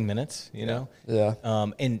 15 minutes, know? Yeah.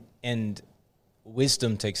 And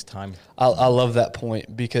wisdom takes time. I love that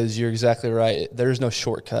point because you're exactly right. There's no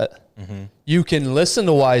shortcut. Mm-hmm. You can listen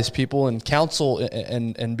to wise people and counsel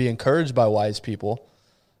and be encouraged by wise people,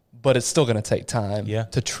 but it's still going to take time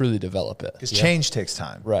to truly develop it. Because change takes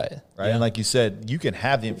time. Right. Yeah. And like you said, you can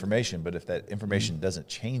have the information, but if that information doesn't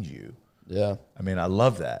change you, I mean, I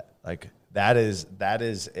love that. Like that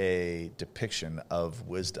is a depiction of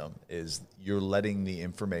wisdom. Is you're letting the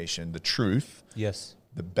information, the truth, Yes.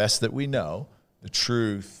 the best that we know, the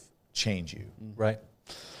truth change you. Right.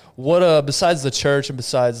 What besides the church and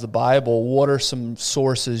besides the Bible, what are some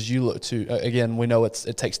sources you look to? Again, we know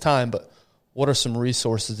it takes time, but what are some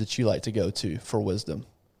resources that you like to go to for wisdom?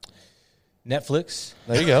 Netflix.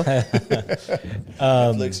 There you go.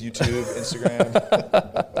 Netflix, YouTube, Instagram.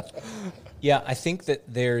 Yeah, I think that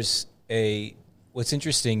what's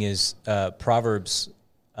interesting is Proverbs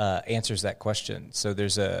answers that question. So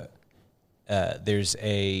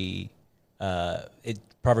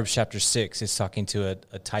Proverbs chapter 6 is talking to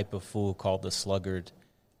a type of fool called the sluggard,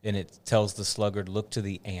 and it tells the sluggard, look to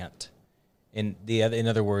the ant. In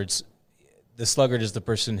other words, the sluggard is the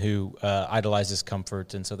person who idolizes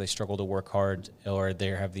comfort, and so they struggle to work hard, or they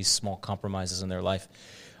have these small compromises in their life.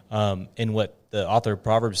 And what the author of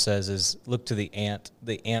Proverbs says is, look to the ant.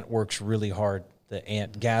 The ant works really hard. The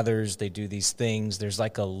ant gathers. They do these things. There's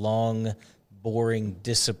like a long, boring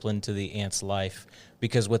discipline to the ant's life,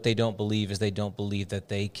 because what they don't believe is they don't believe that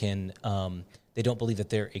they can. They don't believe that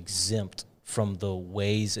they're exempt from the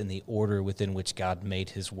ways and the order within which God made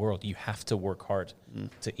His world. You have to work hard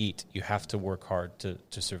to eat. You have to work hard to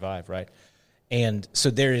survive, right? And so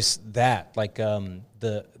there is that, like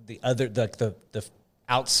the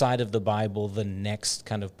outside of the Bible, the next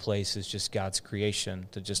kind of place is just God's creation,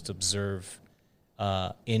 to just observe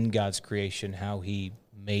in God's creation how He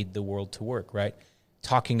made the world to work, right?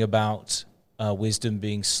 Talking about wisdom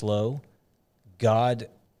being slow, God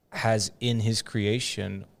has in His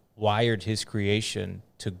creation wired His creation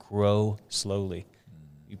to grow slowly.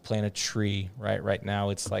 You plant a tree, right? Right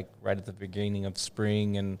now it's like right at the beginning of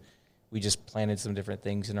spring, and we just planted some different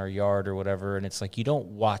things in our yard or whatever, and it's like you don't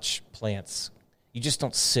watch plants. You just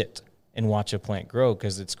don't sit and watch a plant grow,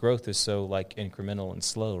 because its growth is so like incremental and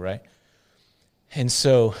slow, right? And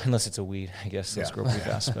so, unless it's a weed, I guess those grow pretty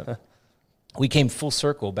fast. But we came full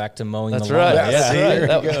circle back to mowing the lawn. Right. Yeah,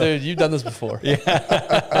 That's right. Dude, you've done this before. Yeah.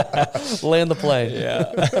 Land the plane.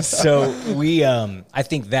 Yeah. So I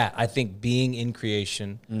think being in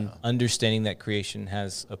creation, understanding that creation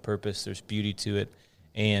has a purpose, there's beauty to it,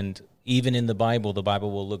 and even in the Bible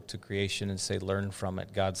will look to creation and say, learn from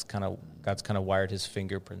it. God's kind of wired His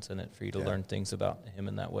fingerprints in it for you to learn things about Him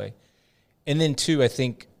in that way. And then two, I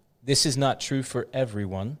think this is not true for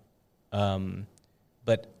everyone,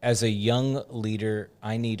 but as a young leader,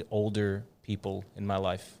 I need older people in my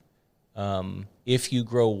life. If you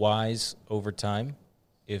grow wise over time,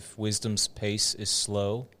 if wisdom's pace is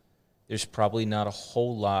slow, there's probably not a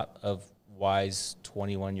whole lot of wise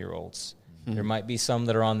 21-year-olds. There might be some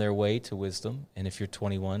that are on their way to wisdom, and if you're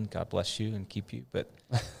 21, God bless you and keep you. But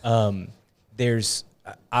I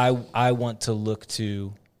want to look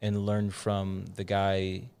to and learn from the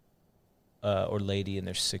guy or lady in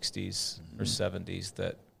their 60s or 70s.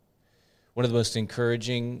 That one of the most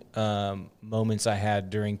encouraging moments I had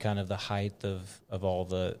during kind of the height of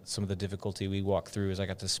some of the difficulty we walked through is I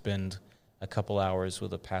got to spend a couple hours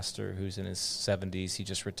with a pastor who's in his 70s. He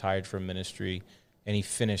just retired from ministry, and he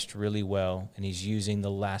finished really well, and he's using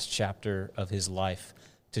the last chapter of his life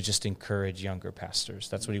to just encourage younger pastors.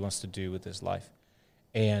 That's what he wants to do with his life.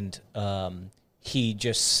 And he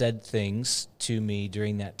just said things to me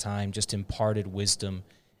during that time, just imparted wisdom,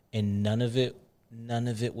 and none of it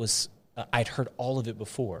was, I'd heard all of it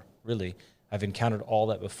before, really. I've encountered all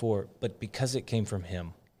that before, but because it came from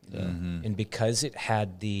him, and because it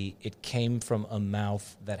came from a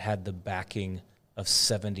mouth that had the backing of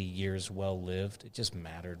 70 years well lived, it just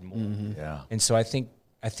mattered more. Yeah. And so I think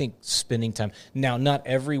spending time. Now, not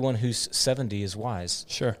everyone who's 70 is wise.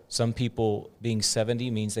 Sure. Some people being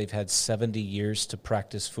 70 means they've had 70 years to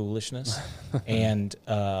practice foolishness, and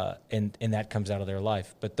that comes out of their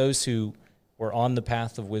life. But those who were on the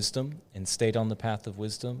path of wisdom and stayed on the path of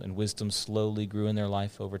wisdom, and wisdom slowly grew in their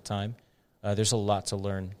life over time, there's a lot to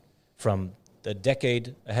learn from the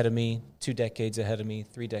decade ahead of me, 2 decades ahead of me,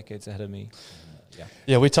 3 decades ahead of me.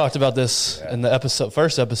 Yeah, we talked about this in the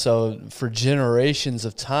first episode. For generations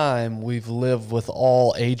of time, we've lived with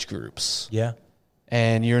all age groups. Yeah.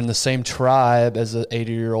 And you're in the same tribe as an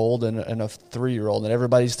 80-year-old and a 3-year-old, and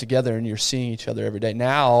everybody's together, and you're seeing each other every day.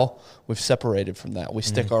 Now, we've separated from that. We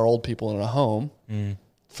stick our old people in a home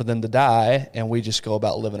for them to die, and we just go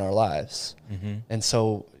about living our lives. And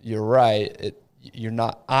so you're right.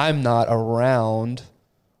 I'm not around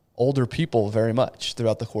older people very much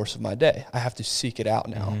throughout the course of my day. I have to seek it out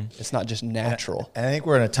now. It's not just natural. And I think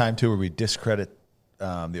we're in a time too where we discredit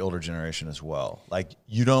the older generation as well. Like,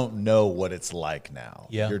 you don't know what it's like now.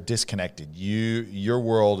 Yeah. You're disconnected. Your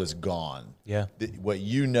world is gone. Yeah. What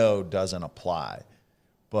you know doesn't apply.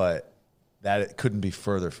 But that it couldn't be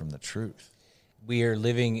further from the truth. We are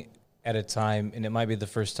living at a time, and it might be the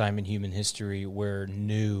first time in human history, where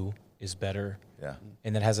new is better. Yeah.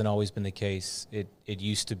 And that hasn't always been the case. It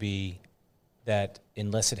used to be that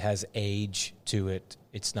unless it has age to it,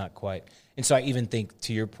 it's not quite. And so I even think,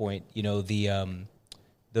 to your point,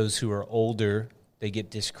 those who are older, they get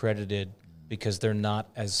discredited because they're not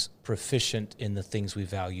as proficient in the things we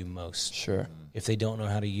value most. Sure. If they don't know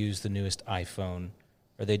how to use the newest iPhone,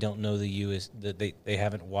 or they don't know they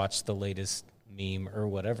haven't watched the latest meme or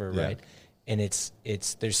whatever, right? And it's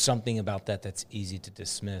there's something about that that's easy to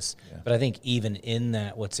dismiss. Yeah. But I think even in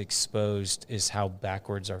that, what's exposed is how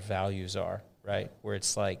backwards our values are, right? Where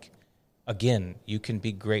it's like, again, you can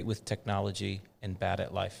be great with technology and bad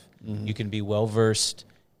at life. Mm-hmm. You can be well-versed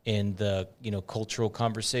in the, cultural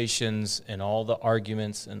conversations and all the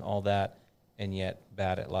arguments and all that, and yet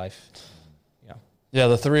bad at life. Yeah. Yeah,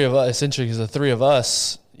 the three of us, it's interesting because the three of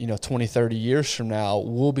us, 20, 30 years from now,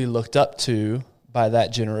 will be looked up to by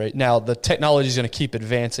that generation. Now, the technology is going to keep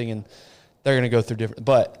advancing, and they're going to go through different,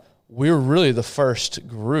 but we're really the first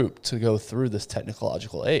group to go through this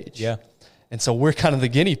technological age. Yeah. And so we're kind of the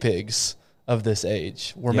guinea pigs of this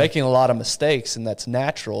age. We're making a lot of mistakes, and that's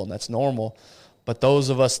natural and that's normal. But those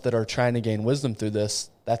of us that are trying to gain wisdom through this,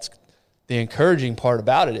 that's the encouraging part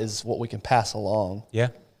about it, is what we can pass along. Yeah.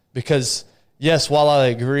 Because, yes, while I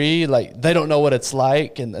agree, they don't know what it's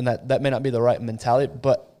like, and that may not be the right mentality,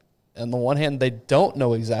 but on the one hand, they don't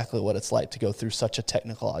know exactly what it's like to go through such a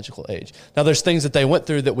technological age. Now, there's things that they went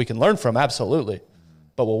through that we can learn from, absolutely.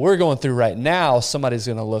 But what we're going through right now, somebody's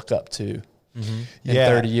going to look up to in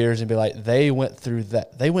 30 years and be like, they went through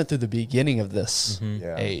that. They went through the beginning of this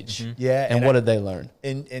age. Mm-hmm. Yeah. And what did they learn?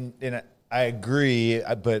 And I agree,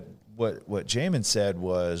 but what Jamin said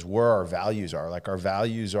was where our values are. Like, our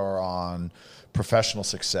values are on professional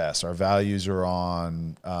success. Our values are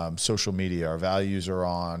on social media. Our values are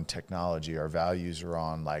on technology. Our values are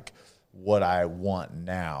on, like, what I want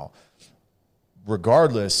now.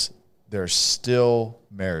 Regardless, there's still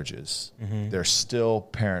marriages. Mm-hmm. There's still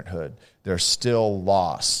parenthood. There's still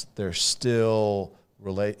loss. There's still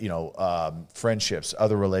friendships,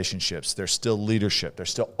 other relationships. There's still leadership.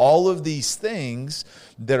 There's still all of these things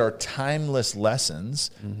that are timeless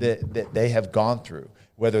lessons that they have gone through,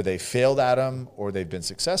 whether they failed at them or they've been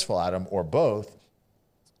successful at them or both.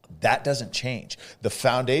 That doesn't change. The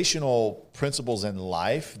foundational principles in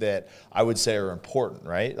life that I would say are important,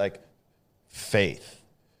 right? Like faith,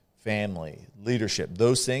 family, leadership,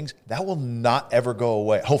 those things, that will not ever go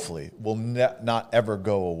away. Hopefully, will not ever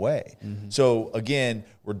go away. Mm-hmm. So again,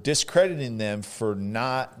 we're discrediting them for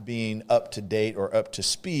not being up to date or up to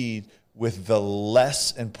speed with the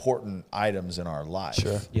less important items in our life.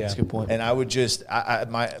 Sure, yeah, that's a good point. And I would just,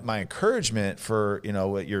 my encouragement for,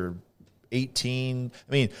 what you're 18.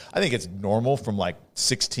 I mean, I think it's normal from like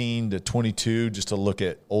 16 to 22 just to look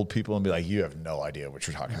at old people and be like, you have no idea what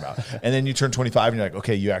you're talking about. And then you turn 25 and you're like,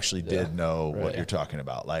 okay, you actually did know what you're talking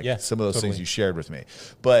about. Like some of those things you shared with me.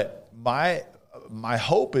 But my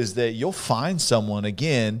hope is that you'll find someone,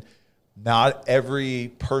 again, not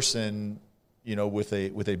every person, with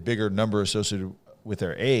a bigger number associated with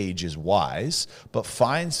their age is wise, but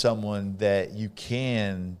find someone that you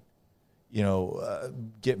can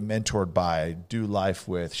get mentored by, do life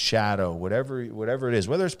with, shadow, whatever it is,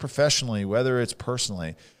 whether it's professionally, whether it's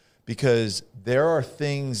personally, because there are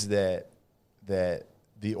things that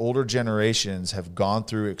the older generations have gone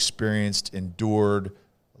through, experienced, endured,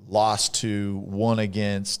 lost to, won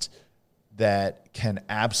against, that can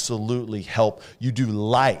absolutely help you do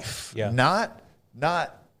life, not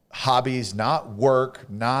hobbies, not work,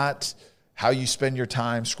 not how you spend your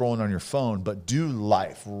time scrolling on your phone, but do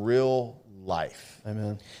life, real life.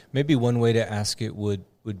 Amen. Maybe one way to ask it would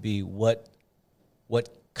be what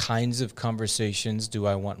kinds of conversations do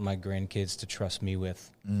I want my grandkids to trust me with?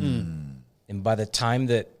 And by the time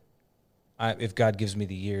that if God gives me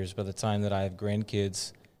the years, by the time that I have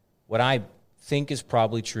grandkids, what I think is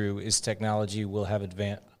probably true is technology will have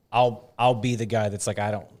advanced. I'll be the guy that's like,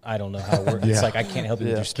 I don't know how it works. It's like, I can't help you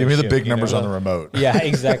with your spaceship. Give me the big numbers on the remote. Yeah,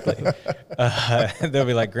 exactly. They'll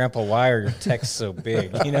be like, Grandpa, why are your texts so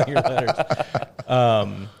big? Your letters.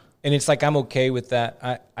 And it's like, I'm okay with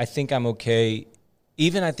that. I think I'm okay.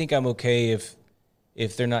 Even I think I'm okay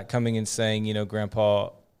if they're not coming and saying, Grandpa,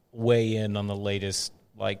 weigh in on the latest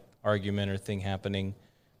like argument or thing happening.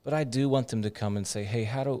 But I do want them to come and say, hey,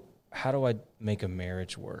 how do I make a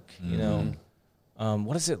marriage work?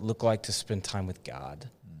 What does it look like to spend time with God?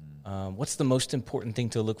 What's the most important thing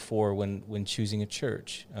to look for when choosing a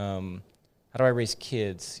church? How do I raise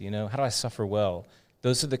kids? How do I suffer well?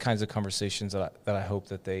 Those are the kinds of conversations that I hope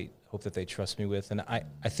that they trust me with. And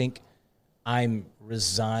I think I'm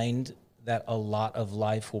resigned that a lot of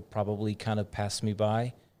life will probably kind of pass me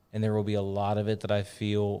by, and there will be a lot of it that I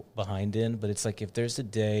feel behind in. But it's like if there's a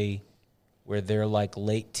day where they're like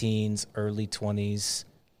late teens, early 20s,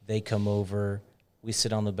 they come over, we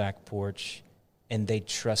sit on the back porch, and they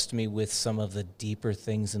trust me with some of the deeper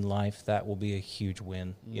things in life, that will be a huge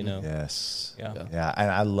win, you know? Yes. Yeah. Yeah.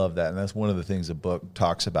 And I love that. And that's one of the things the book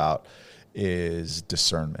talks about is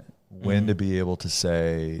discernment. When to be able to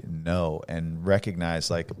say no and recognize,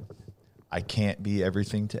 like, I can't be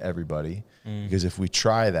everything to everybody, because if we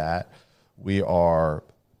try that, we are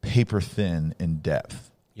paper thin in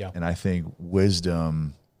depth. Yeah. And I think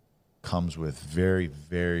wisdom comes with very,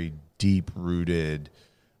 very deep-rooted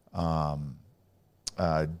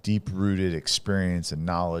experience and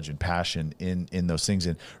knowledge and passion in those things.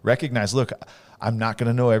 And recognize, look, I'm not going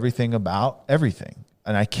to know everything about everything.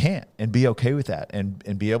 And I can't, and be okay with that,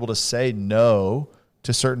 and be able to say no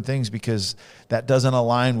to certain things, because that doesn't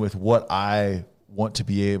align with what I want to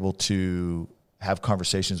be able to have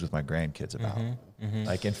conversations with my grandkids about.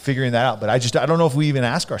 Like, and figuring that out. But I don't know if we even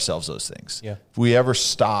ask ourselves those things. Yeah. If we ever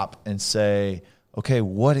stop and say, okay,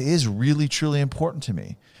 what is really, truly important to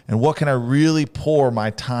me? And what can I really pour my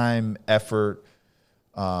time, effort,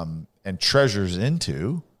 and treasures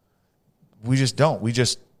into? We just don't.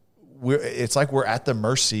 It's like we're at the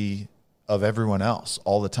mercy of everyone else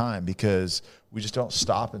all the time, because we just don't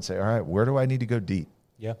stop and say, all right, where do I need to go deep?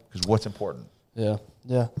 Yeah. Because what's important? Yeah.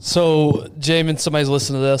 Yeah. So, Jamin, somebody's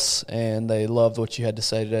listening to this and they loved what you had to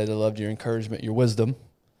say today. They loved your encouragement, your wisdom.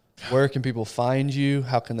 Where can people find you?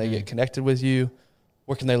 How can they get connected with you?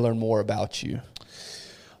 Where can they learn more about you?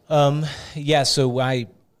 So I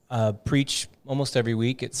preach almost every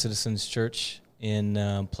week at Citizens Church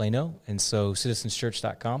in Plano. And so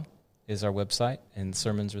citizenschurch.com is our website, and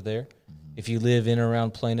sermons are there. If you live in or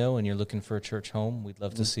around Plano and you're looking for a church home, we'd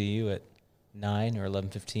love to see you at 9 or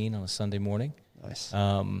 11:15 on a Sunday morning. Nice.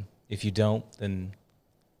 If you don't, then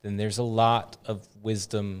there's a lot of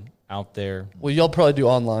wisdom out there. Well, y'all probably do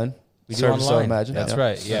online. We do service, online. I imagine. That's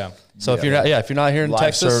right. Yeah. So if you're not here in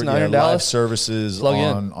Texas, not here in Dallas, live services plug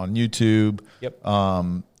on YouTube. Yep.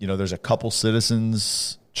 There's a couple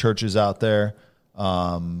Citizens churches out there,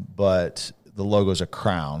 but the logo's a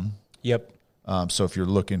crown. Yep. So if you're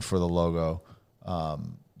looking for the logo,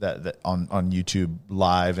 that on YouTube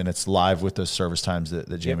live, and it's live with the service times that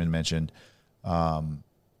Jamin mentioned.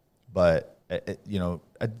 But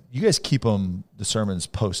you guys keep the sermons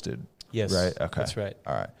posted. Yes. Right. Okay. That's right.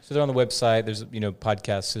 All right. So they're on the website. There's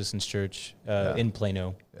podcast Citizens Church in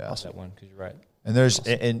Plano. Yeah. That's that one, because you're right. And there's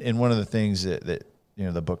and one of the things that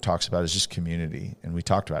the book talks about is just community, and we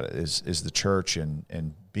talked about it is the church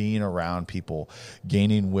and being around people,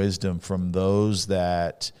 gaining wisdom from those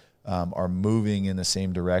that are moving in the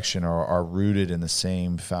same direction or are rooted in the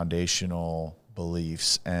same foundational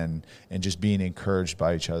beliefs, and just being encouraged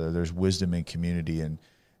by each other. There's wisdom in community,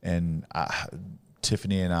 and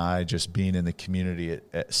Tiffany and I, just being in the community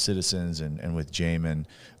at Citizens and with Jamin,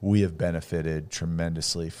 we have benefited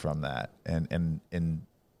tremendously from that, and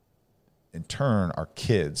in turn, our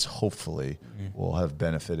kids hopefully will have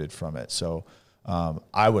benefited from it. So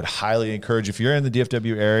I would highly encourage, if you're in the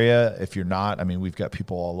DFW area, if you're not, we've got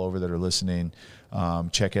people all over that are listening,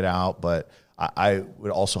 check it out. But I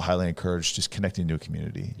would also highly encourage just connecting to a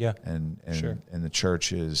community. Yeah, and sure. And the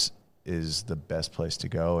church is the best place to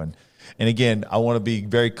go. And again, I want to be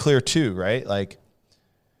very clear too, right? Like,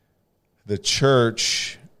 the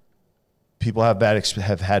church, people have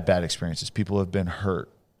had bad experiences. People have been hurt.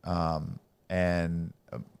 And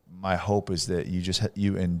my hope is that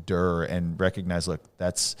you endure and recognize, look,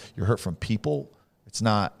 you're hurt from people. It's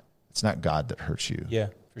not God that hurts you. Yeah,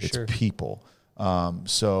 for sure. It's people.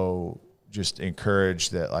 So just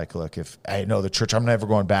encourage that, like, look, if I know the church, I'm never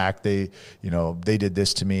going back. They did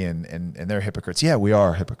this to me and they're hypocrites. Yeah, we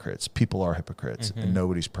are hypocrites. People are hypocrites, and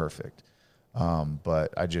nobody's perfect.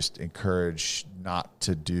 But I just encourage not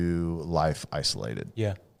to do life isolated.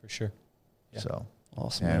 Yeah, for sure. Yeah. So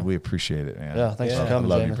awesome. and Man. we appreciate it, man. Yeah, thanks for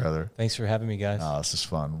coming, I love you, Jamin. brother. Thanks for having me, guys. This is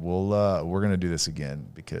fun. We're gonna do this again,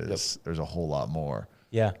 because there's a whole lot more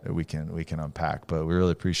that we can unpack. But we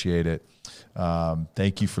really appreciate it.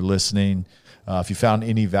 Thank you for listening. If you found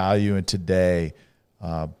any value in today,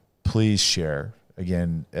 please share.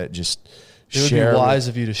 Again, just it would be wise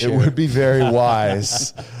of you to share. It would be very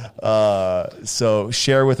wise. So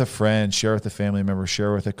share with a friend, share with a family member,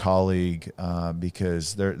 share with a colleague,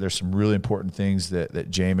 because there's some really important things that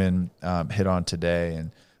Jamin hit on today.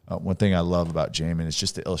 And one thing I love about Jamin is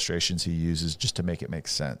just the illustrations he uses just to make it make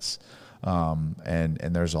sense. And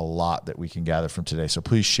there's a lot that we can gather from today. So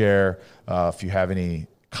please share. If you have any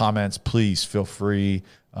comments, please feel free.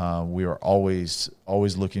 We are always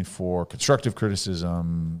looking for constructive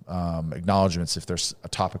criticism, acknowledgments. If there's a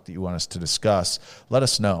topic that you want us to discuss, let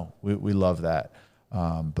us know. We love that.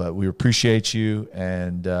 But we appreciate you,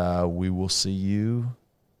 and we will see you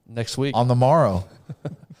next week on the morrow.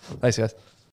 Thanks, guys.